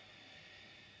out.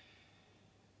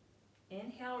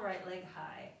 Inhale, right leg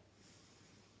high.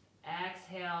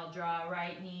 Exhale, draw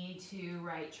right knee to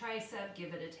right tricep,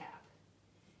 give it a tap.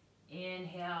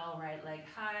 Inhale, right leg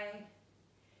high.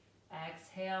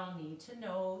 Exhale, knee to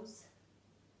nose.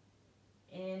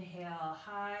 Inhale,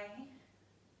 high.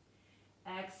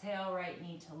 Exhale, right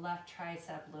knee to left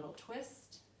tricep, little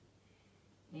twist.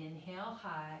 Inhale,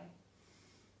 high.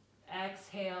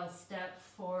 Exhale, step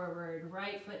forward,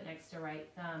 right foot next to right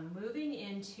thumb, moving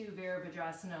into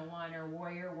Virabhadrasana 1 or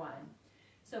Warrior 1.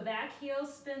 So back heel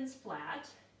spins flat,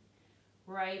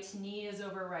 right knee is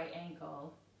over right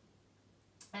ankle.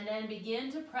 And then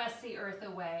begin to press the earth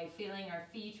away, feeling our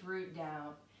feet root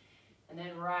down. And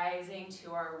then rising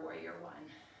to our Warrior 1.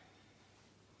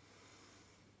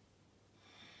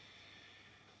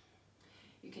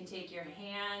 You can take your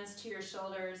hands to your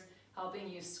shoulders, helping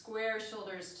you square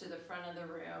shoulders to the front of the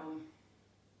room.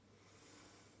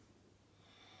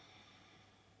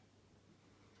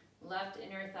 Left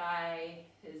inner thigh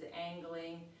is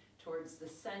angling towards the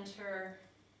center.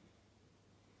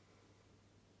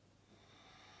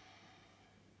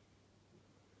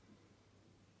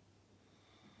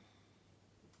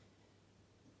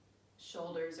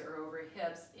 Shoulders are over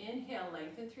hips. Inhale,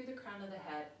 lengthen through the crown of the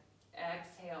head.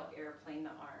 Exhale, airplane the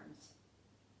arms.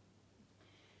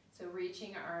 So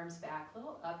reaching arms back,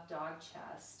 little up dog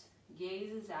chest.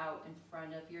 Gaze is out in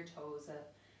front of your toes,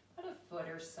 about a foot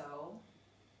or so.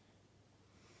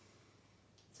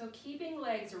 So keeping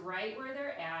legs right where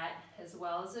they're at, as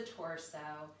well as the torso.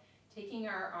 Taking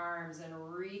our arms and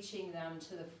reaching them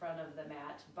to the front of the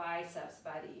mat, biceps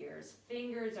by the ears.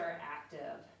 Fingers are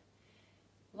active.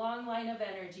 Long line of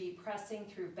energy, pressing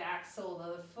through back sole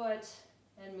of the foot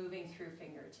and moving through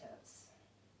fingertips.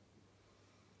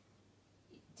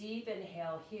 Deep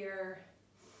inhale here.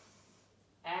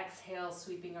 Exhale,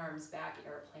 sweeping arms back,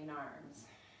 airplane arms.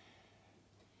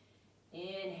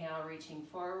 Inhale, reaching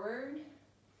forward.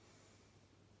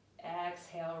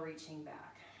 Exhale, reaching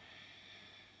back.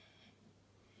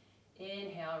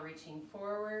 Inhale, reaching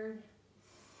forward.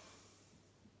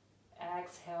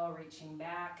 Exhale, reaching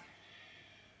back.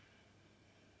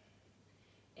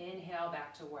 Inhale,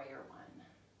 back to warrior one.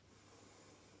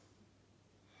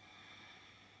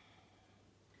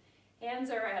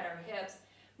 Hands are at our hips,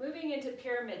 moving into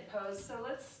pyramid pose. So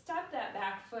let's step that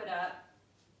back foot up,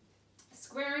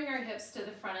 squaring our hips to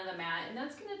the front of the mat, and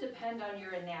that's going to depend on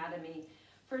your anatomy.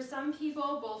 For some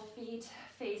people, both feet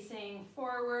facing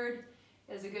forward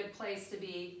is a good place to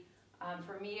be.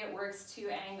 For me, it works to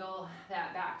angle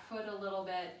that back foot a little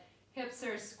bit. Hips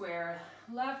are square.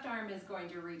 Left arm is going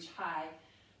to reach high.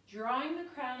 Drawing the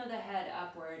crown of the head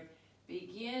upward,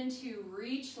 begin to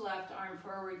reach left arm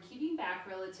forward, keeping back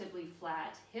relatively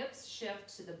flat. Hips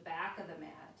shift to the back of the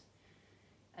mat.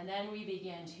 And then we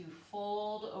begin to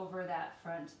fold over that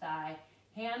front thigh.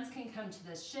 Hands can come to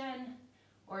the shin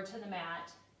or to the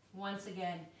mat. Once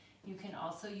again, you can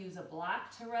also use a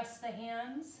block to rest the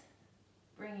hands,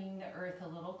 bringing the earth a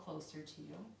little closer to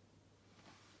you.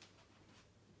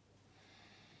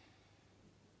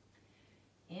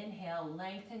 Inhale,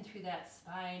 lengthen through that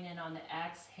spine, and on the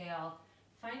exhale,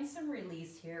 find some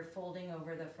release here, folding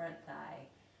over the front thigh.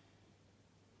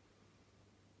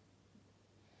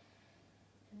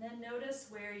 And then notice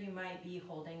where you might be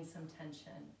holding some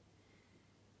tension.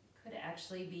 Could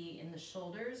actually be in the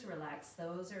shoulders, relax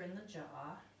those, or in the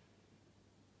jaw.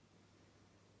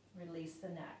 Release the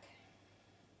neck.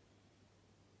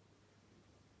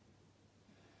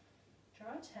 Draw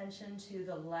attention to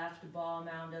the left ball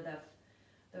mound of the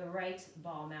right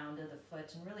ball mound of the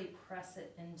foot, and really press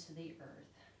it into the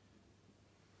earth.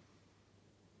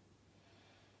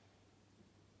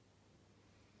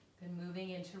 Good,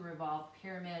 moving into revolve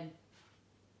pyramid.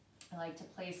 I like to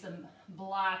place a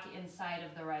block inside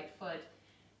of the right foot.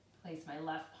 Place my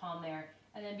left palm there.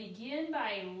 And then begin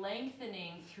by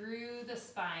lengthening through the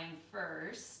spine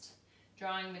first,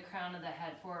 drawing the crown of the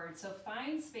head forward. So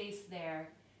find space there,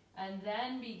 and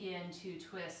then begin to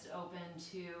twist open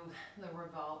to the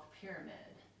revolve pyramid.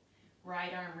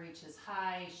 Right arm reaches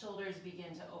high, shoulders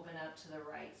begin to open up to the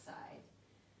right side.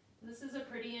 This is a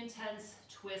pretty intense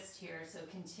twist here, so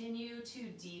continue to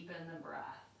deepen the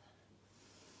breath.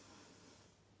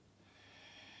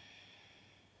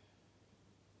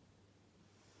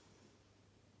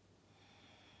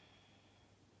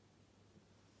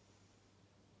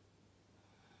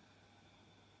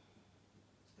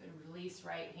 Release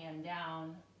right hand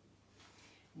down.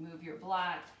 Move your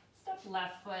block. Step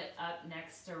left foot up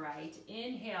next to right.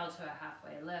 Inhale to a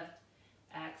halfway lift.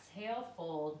 Exhale,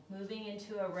 fold. Moving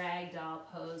into a ragdoll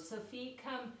pose. So feet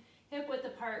come hip width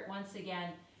apart once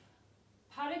again.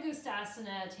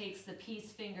 Padangusthasana takes the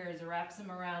peace fingers, wraps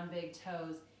them around big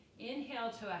toes.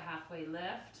 Inhale to a halfway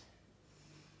lift.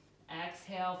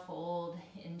 Exhale, fold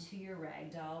into your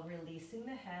ragdoll, releasing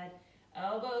the head.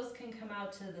 Elbows can come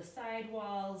out to the side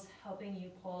walls, helping you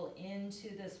pull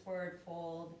into this forward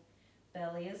fold.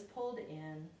 Belly is pulled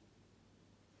in.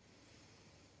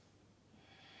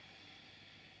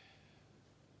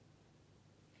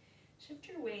 Shift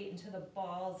your weight into the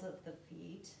balls of the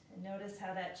feet, and notice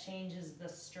how that changes the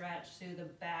stretch through the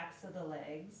backs of the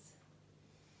legs.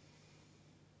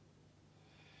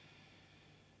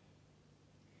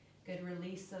 Good,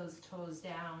 release those toes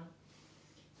down.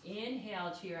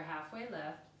 Inhale to your halfway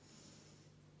lift.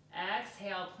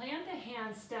 Exhale, plant the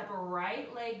hands, step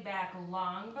right leg back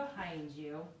long behind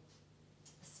you.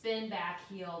 Spin back,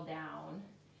 heel down.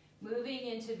 Moving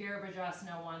into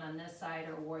Virabhadrasana 1 on this side,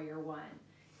 or Warrior 1.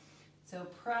 So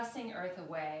pressing earth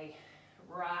away,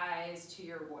 rise to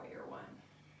your Warrior 1.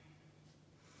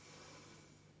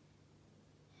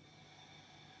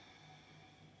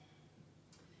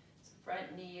 So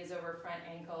front knee is over front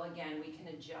ankle. Again, we can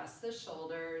adjust the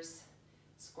shoulders,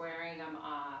 squaring them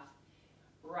off.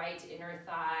 Right inner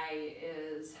thigh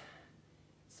is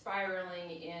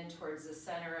spiraling in towards the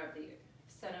center of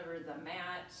the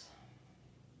mat.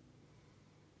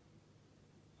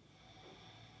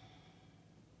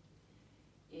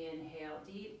 Inhale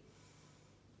deep.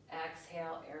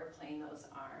 Exhale, airplane those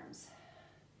arms.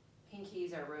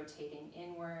 Pinkies are rotating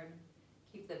inward.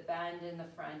 Keep the bend in the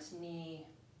front knee.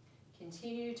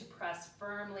 Continue to press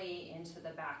firmly into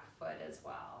the back foot as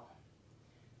well.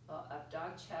 Little up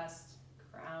dog chest,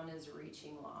 crown is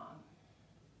reaching long.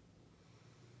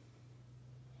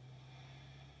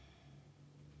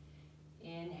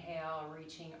 Inhale,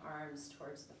 reaching arms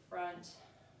towards the front.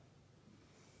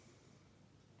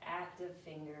 Active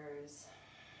fingers.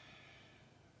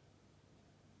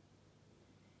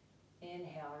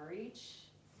 Inhale, reach.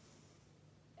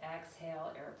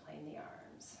 Exhale, airplane the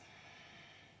arms.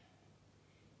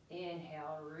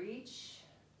 Inhale, reach.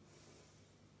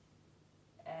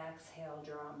 Exhale,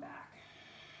 draw them back.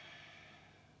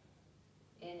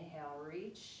 Inhale,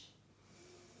 reach.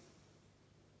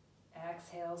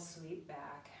 Exhale, sweep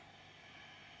back.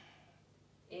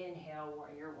 Inhale,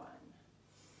 Warrior 1.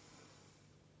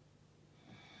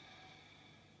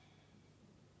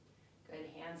 Good,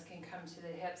 hands can come to the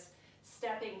hips.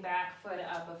 Stepping back, foot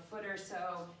up a foot or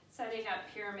so. Setting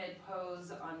up pyramid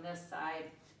pose on this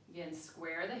side. Again,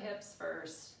 square the hips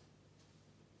first.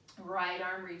 Right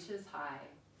arm reaches high.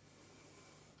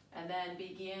 And then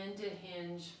begin to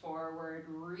hinge forward,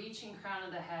 reaching crown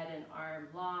of the head and arm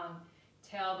long.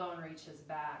 Tailbone reaches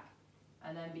back.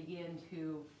 And then begin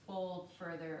to fold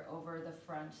further over the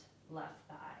front left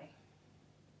thigh.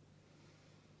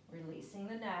 Releasing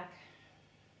the neck.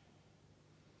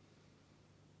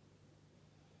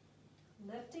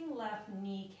 Lifting left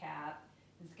kneecap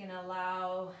is going to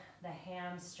allow the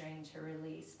hamstring to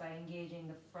release by engaging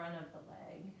the front of the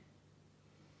leg.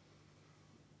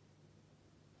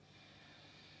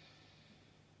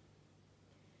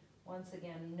 Once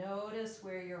again, notice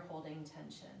where you're holding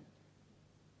tension.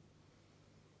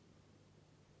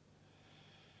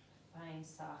 Find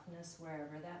softness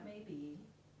wherever that may be.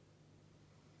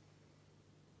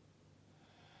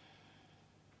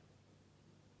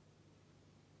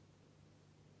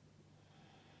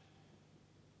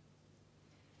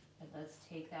 And let's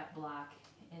take that block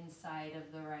inside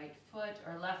of the right foot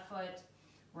or left foot,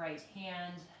 right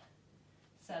hand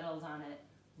settles on it.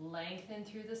 Lengthen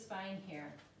through the spine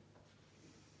here.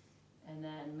 And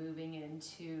then moving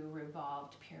into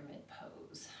revolved pyramid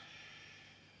pose.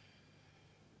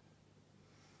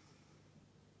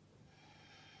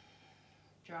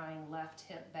 Drawing left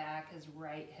hip back as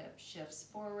right hip shifts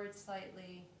forward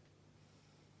slightly.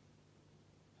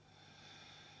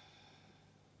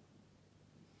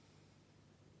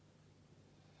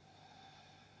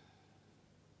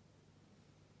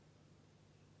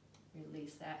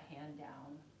 Release that hand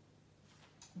down.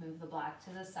 Move the block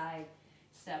to the side.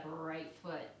 Step right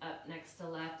foot up next to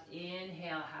left.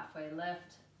 Inhale, halfway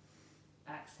lift.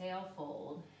 Exhale,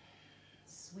 fold.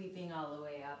 Sweeping all the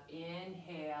way up.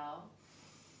 Inhale.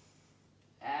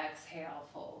 Exhale,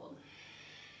 fold.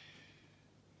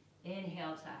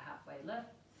 Inhale to halfway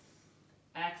lift.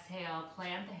 Exhale,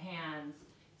 plant the hands.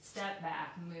 Step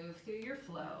back, move through your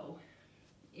flow.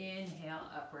 Inhale,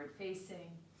 upward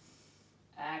facing.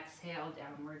 Exhale,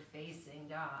 downward facing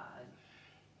dog.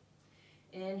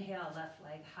 Inhale, left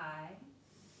leg high.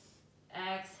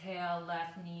 Exhale,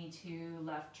 left knee to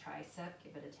left tricep.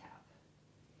 Give it a tap.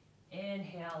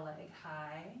 Inhale, leg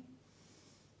high.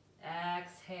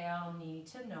 Exhale, knee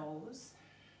to nose.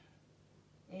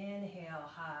 Inhale,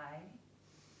 high.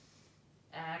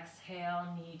 Exhale,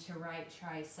 knee to right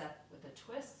tricep with a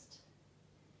twist.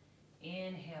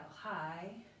 Inhale,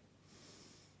 high.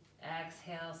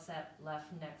 Exhale, step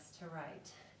left next to right.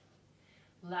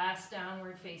 Last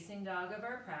downward facing dog of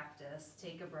our practice.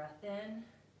 Take a breath in.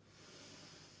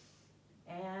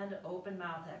 And open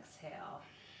mouth exhale.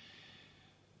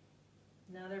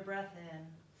 Another breath in.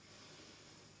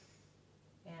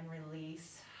 And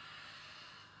release.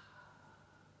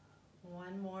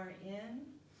 One more in.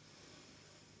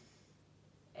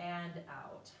 And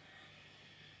out.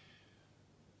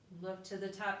 Look to the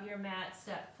top of your mat,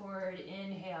 step forward,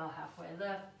 inhale, halfway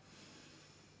lift.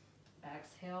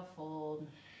 Exhale, fold.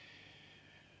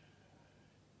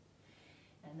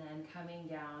 And then coming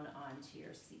down onto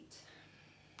your seat.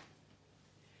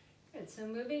 Good. Good, so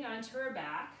moving on to our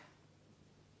back.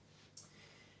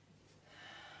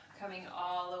 Coming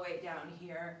all the way down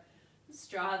here. Let's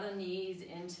draw the knees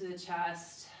into the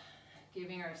chest,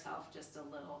 giving ourselves just a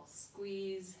little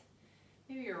squeeze.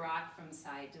 Maybe a rock from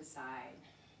side to side.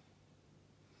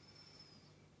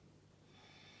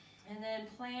 And then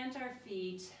plant our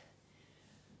feet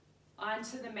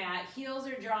onto the mat. Heels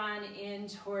are drawn in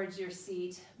towards your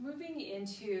seat, moving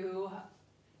into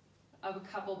a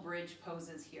couple bridge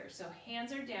poses here. So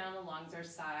hands are down along our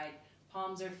side,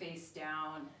 palms are face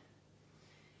down.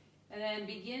 And then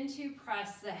begin to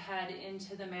press the head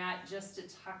into the mat just to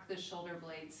tuck the shoulder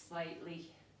blades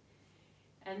slightly.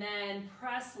 And then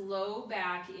press low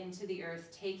back into the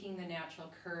earth, taking the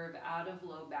natural curve out of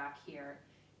low back here.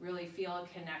 Really feel a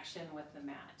connection with the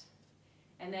mat.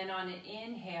 And then on an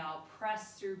inhale,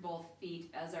 press through both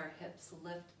feet as our hips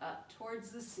lift up towards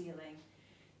the ceiling.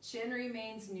 Chin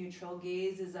remains neutral,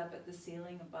 gaze is up at the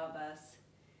ceiling above us.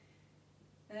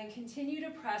 And then continue to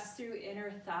press through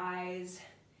inner thighs.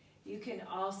 You can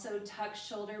also tuck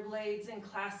shoulder blades and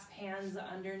clasp hands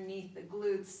underneath the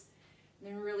glutes.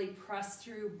 And then really press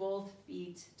through both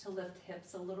feet to lift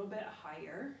hips a little bit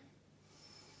higher.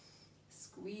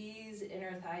 Squeeze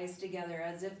inner thighs together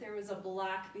as if there was a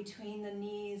block between the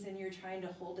knees and you're trying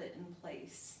to hold it in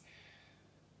place.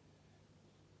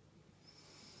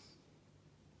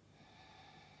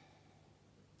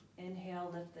 Inhale,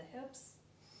 lift the hips.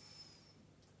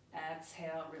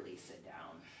 Exhale, release it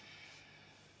down.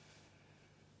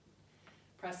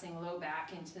 Pressing low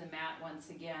back into the mat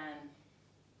once again.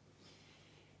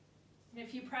 And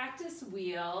if you practice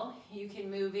wheel, you can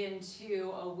move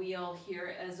into a wheel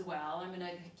here as well. I'm going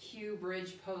to cue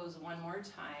bridge pose one more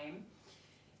time.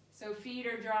 So feet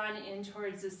are drawn in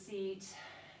towards the seat,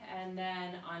 and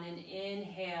then on an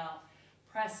inhale,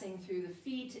 pressing through the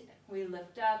feet, we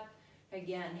lift up.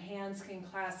 Again, hands can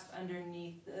clasp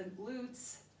underneath the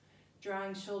glutes,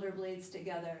 drawing shoulder blades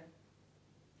together,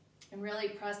 and really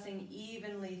pressing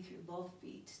evenly through both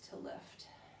feet to lift.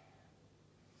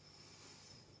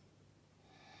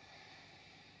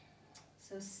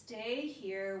 So stay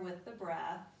here with the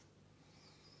breath.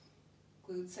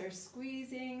 Glutes are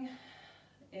squeezing,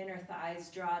 inner thighs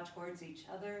draw towards each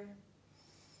other.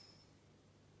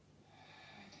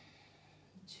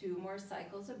 2 more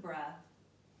cycles of breath.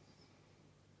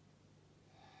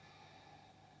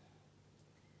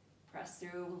 Press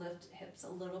through, lift hips a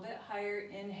little bit higher,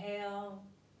 inhale.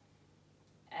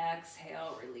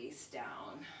 Exhale, release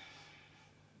down.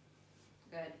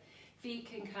 Good. Feet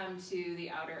can come to the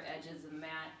outer edges of the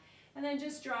mat. And then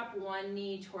just drop one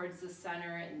knee towards the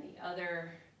center and the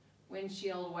other.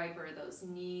 Windshield wiper those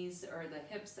knees or the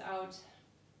hips out.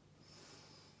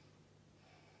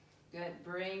 Good.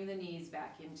 Bring the knees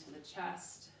back into the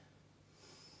chest.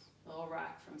 A little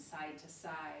rock from side to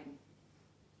side.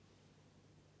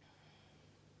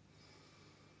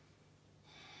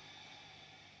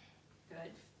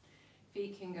 Good.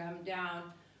 Feet can come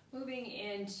down. Moving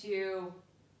into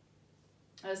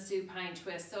a supine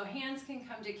twist. So hands can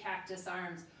come to cactus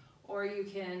arms, or you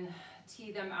can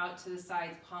tee them out to the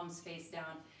sides, palms face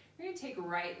down. We're going to take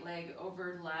right leg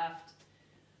over left.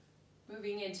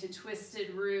 Moving into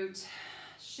twisted root.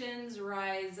 Shins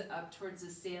rise up towards the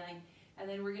ceiling. And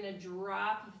then we're going to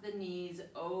drop the knees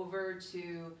over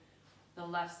to the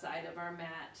left side of our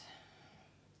mat.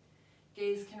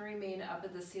 Gaze can remain up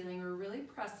at the ceiling. We're really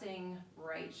pressing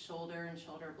right shoulder and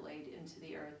shoulder blade into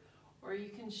the earth. Or you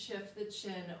can shift the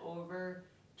chin over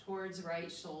towards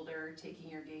right shoulder, taking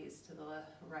your gaze to the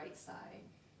right side.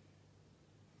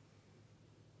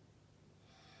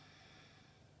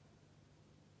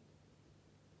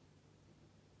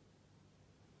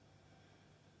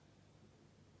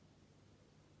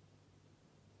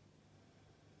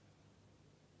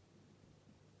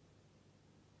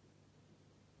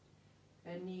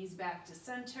 Good, knees back to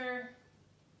center.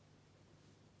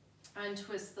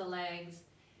 Untwist the legs.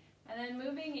 And then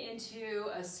moving into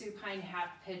a supine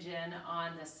half pigeon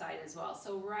on this side as well.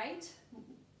 So right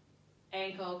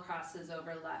ankle crosses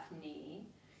over left knee.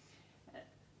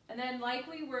 And then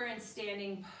like we were in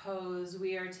standing pose,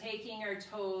 we are taking our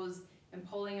toes and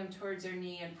pulling them towards our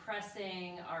knee and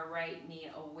pressing our right knee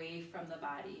away from the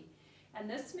body. And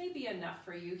this may be enough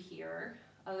for you here.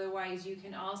 Otherwise, you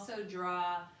can also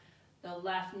draw the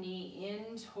left knee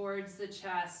in towards the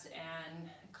chest and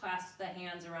clasp the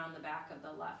hands around the back of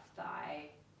the left thigh.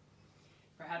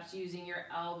 Perhaps using your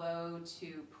elbow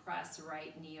to press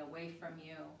right knee away from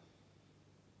you.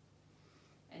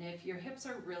 And if your hips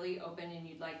are really open and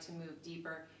you'd like to move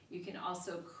deeper, you can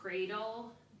also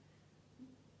cradle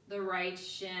the right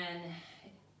shin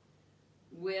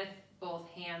with both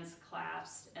hands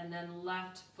clasped, and then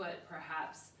left foot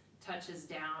perhaps touches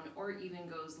down or even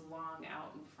goes long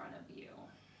out in front of you.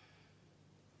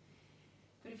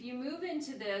 But if you move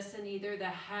into this and either the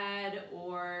head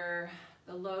or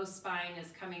the low spine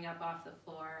is coming up off the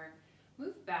floor,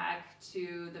 move back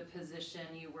to the position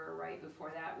you were right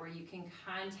before that, where you can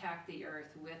contact the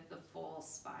earth with the full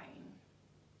spine.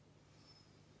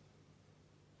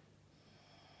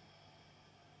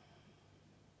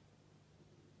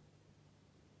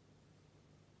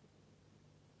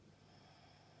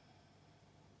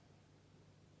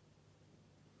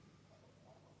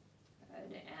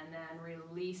 And then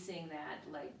releasing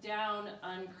that leg down,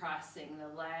 uncrossing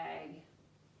the leg.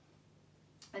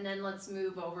 And then let's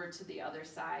move over to the other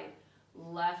side.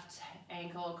 Left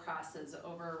ankle crosses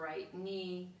over right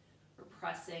knee. We're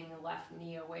pressing the left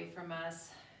knee away from us.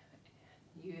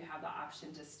 You have the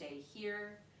option to stay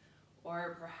here,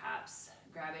 or perhaps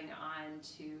grabbing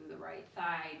onto the right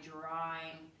thigh,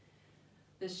 drawing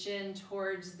the shin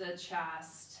towards the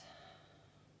chest.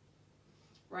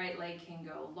 Right leg can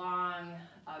go long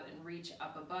and reach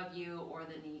up above you, or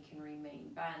the knee can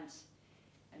remain bent.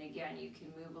 And again, you can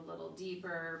move a little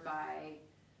deeper by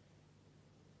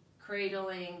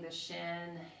cradling the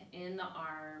shin in the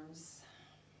arms.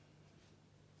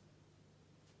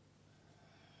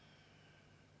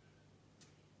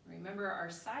 Remember, our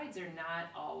sides are not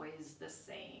always the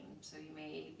same, so you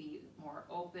may be more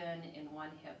open in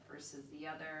one hip versus the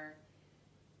other.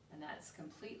 And that's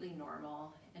completely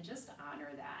normal, and just honor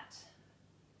that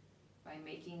by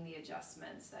making the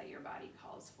adjustments that your body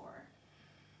calls for.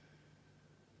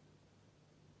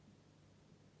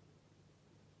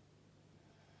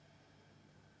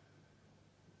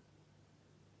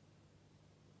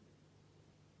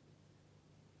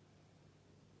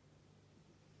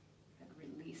 And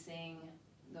releasing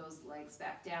those legs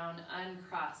back down,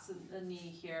 uncross the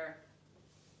knee here.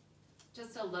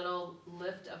 Just a little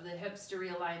lift of the hips to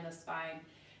realign the spine.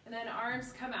 And then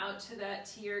arms come out to that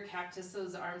T or cactus,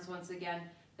 those arms once again.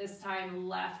 This time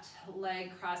left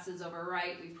leg crosses over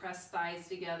right. We press thighs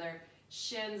together,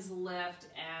 shins lift,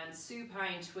 and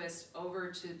supine twist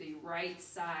over to the right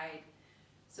side.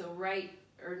 So right,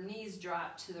 or knees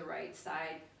drop to the right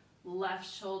side. Left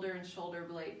shoulder and shoulder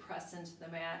blade press into the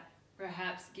mat.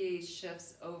 Perhaps gaze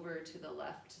shifts over to the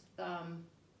left thumb.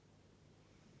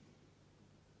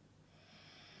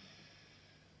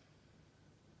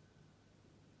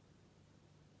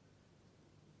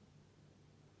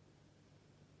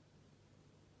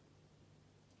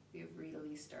 We've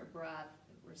released our breath,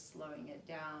 we're slowing it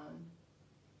down.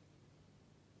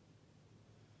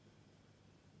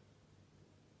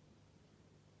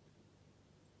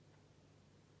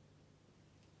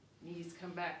 Knees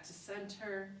come back to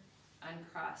center,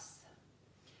 uncross.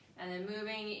 And then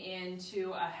moving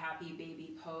into a happy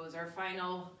baby pose, our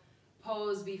final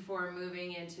pose before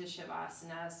moving into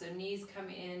Shavasana. So knees come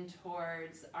in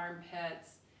towards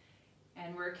armpits,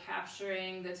 and we're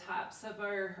capturing the tops of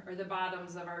our, or the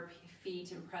bottoms of our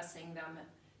feet and pressing them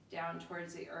down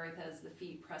towards the earth as the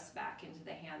feet press back into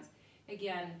the hands.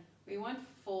 Again, we want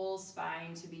full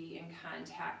spine to be in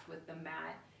contact with the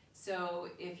mat. So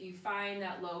if you find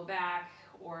that low back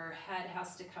or head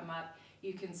has to come up,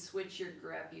 you can switch your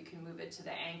grip. You can move it to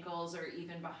the ankles or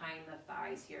even behind the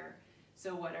thighs here.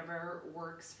 So whatever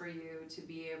works for you to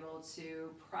be able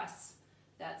to press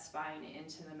that spine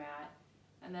into the mat.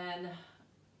 And then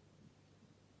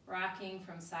rocking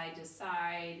from side to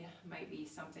side might be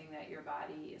something that your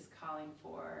body is calling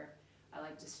for. I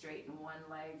like to straighten one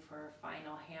leg for a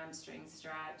final hamstring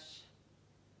stretch,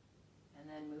 and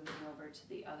then moving over to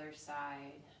the other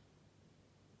side.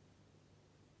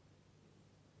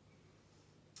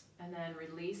 And then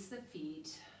release the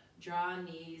feet, draw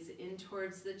knees in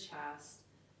towards the chest,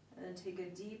 and then take a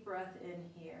deep breath in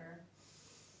here.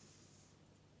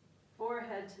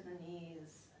 Forehead to the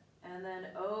knees, and then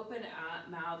open up,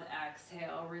 mouth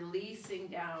exhale, releasing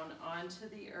down onto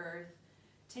the earth,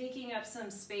 taking up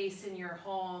some space in your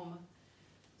home,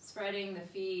 spreading the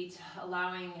feet,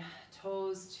 allowing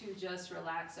toes to just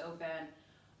relax open,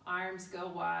 arms go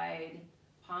wide,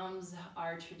 palms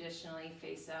are traditionally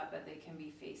face up, but they can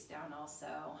be face down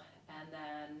also, and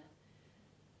then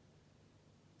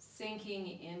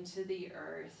sinking into the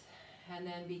earth, and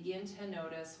then begin to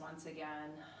notice once again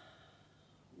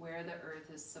where the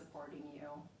earth is supporting you.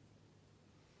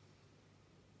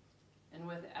 And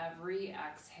with every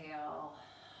exhale,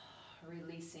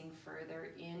 releasing further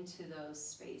into those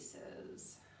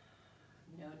spaces.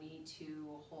 No need to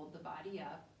hold the body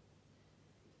up.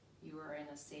 You are in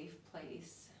a safe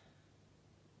place,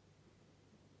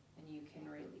 and you can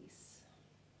release.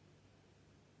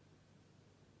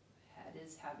 Head is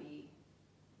is heavy.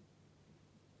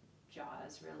 Jaw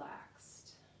is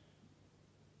relaxed.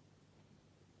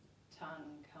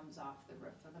 Tongue comes off the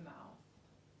roof of the mouth.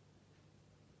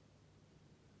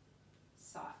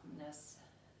 Softness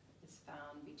is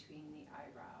found between the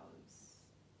eyebrows.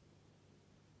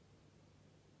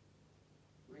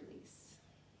 Release.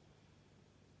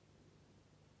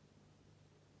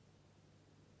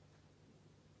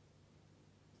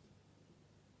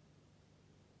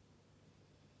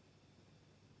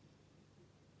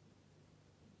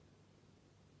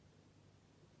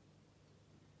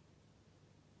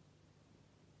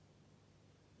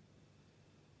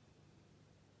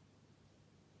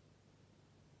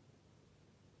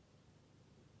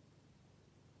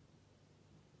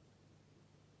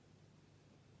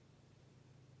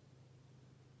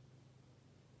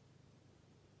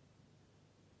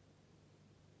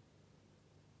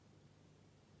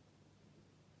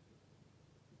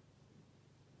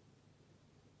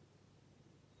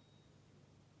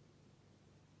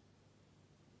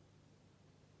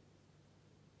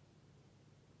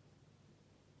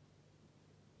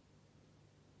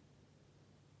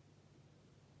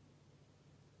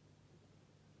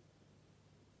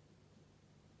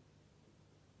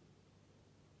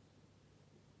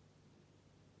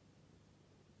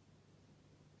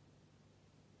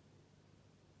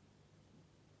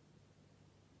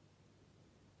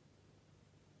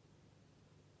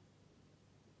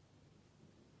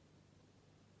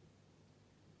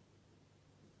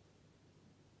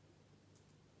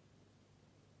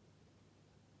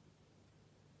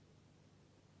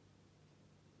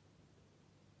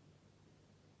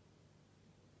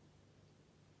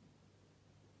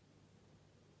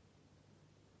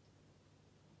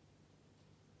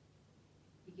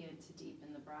 Begin to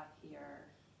deepen the breath here.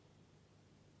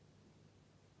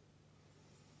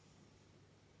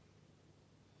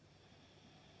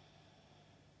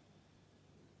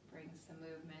 Bring some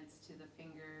movements to the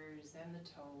fingers and the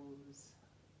toes.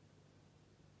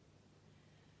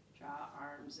 Draw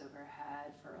arms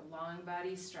overhead for a long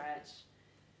body stretch.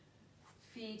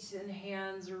 Feet and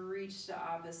hands reach to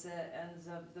opposite ends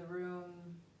of the room.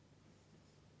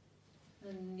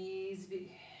 The knees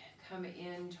come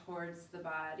in towards the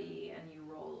body and you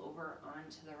roll over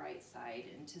onto the right side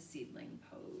into seedling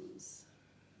pose.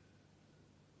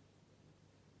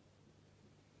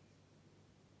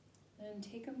 And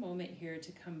take a moment here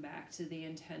to come back to the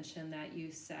intention that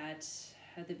you set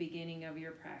at the beginning of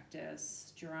your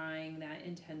practice, drawing that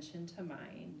intention to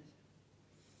mind.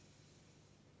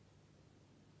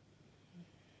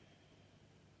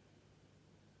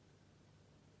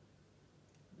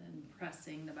 Then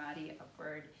pressing the body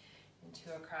upward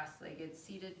into a cross-legged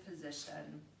seated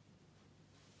position.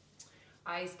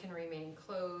 Eyes can remain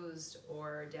closed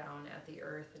or down at the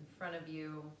earth in front of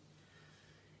you.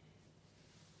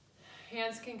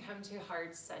 Hands can come to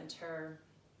heart center.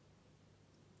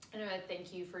 And I want to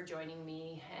thank you for joining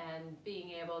me and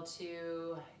being able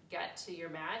to get to your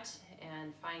mat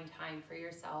and find time for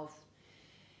yourself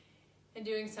and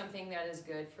doing something that is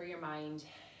good for your mind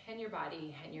and your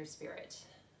body and your spirit.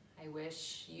 I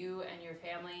wish you and your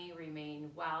family remain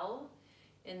well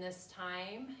in this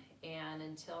time, and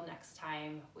until next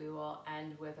time, we will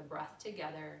end with a breath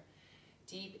together.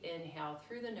 Deep inhale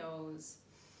through the nose,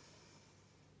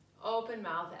 open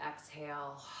mouth,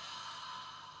 exhale,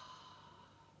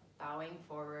 bowing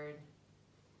forward.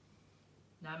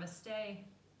 Namaste.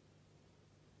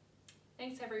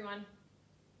 Thanks, everyone.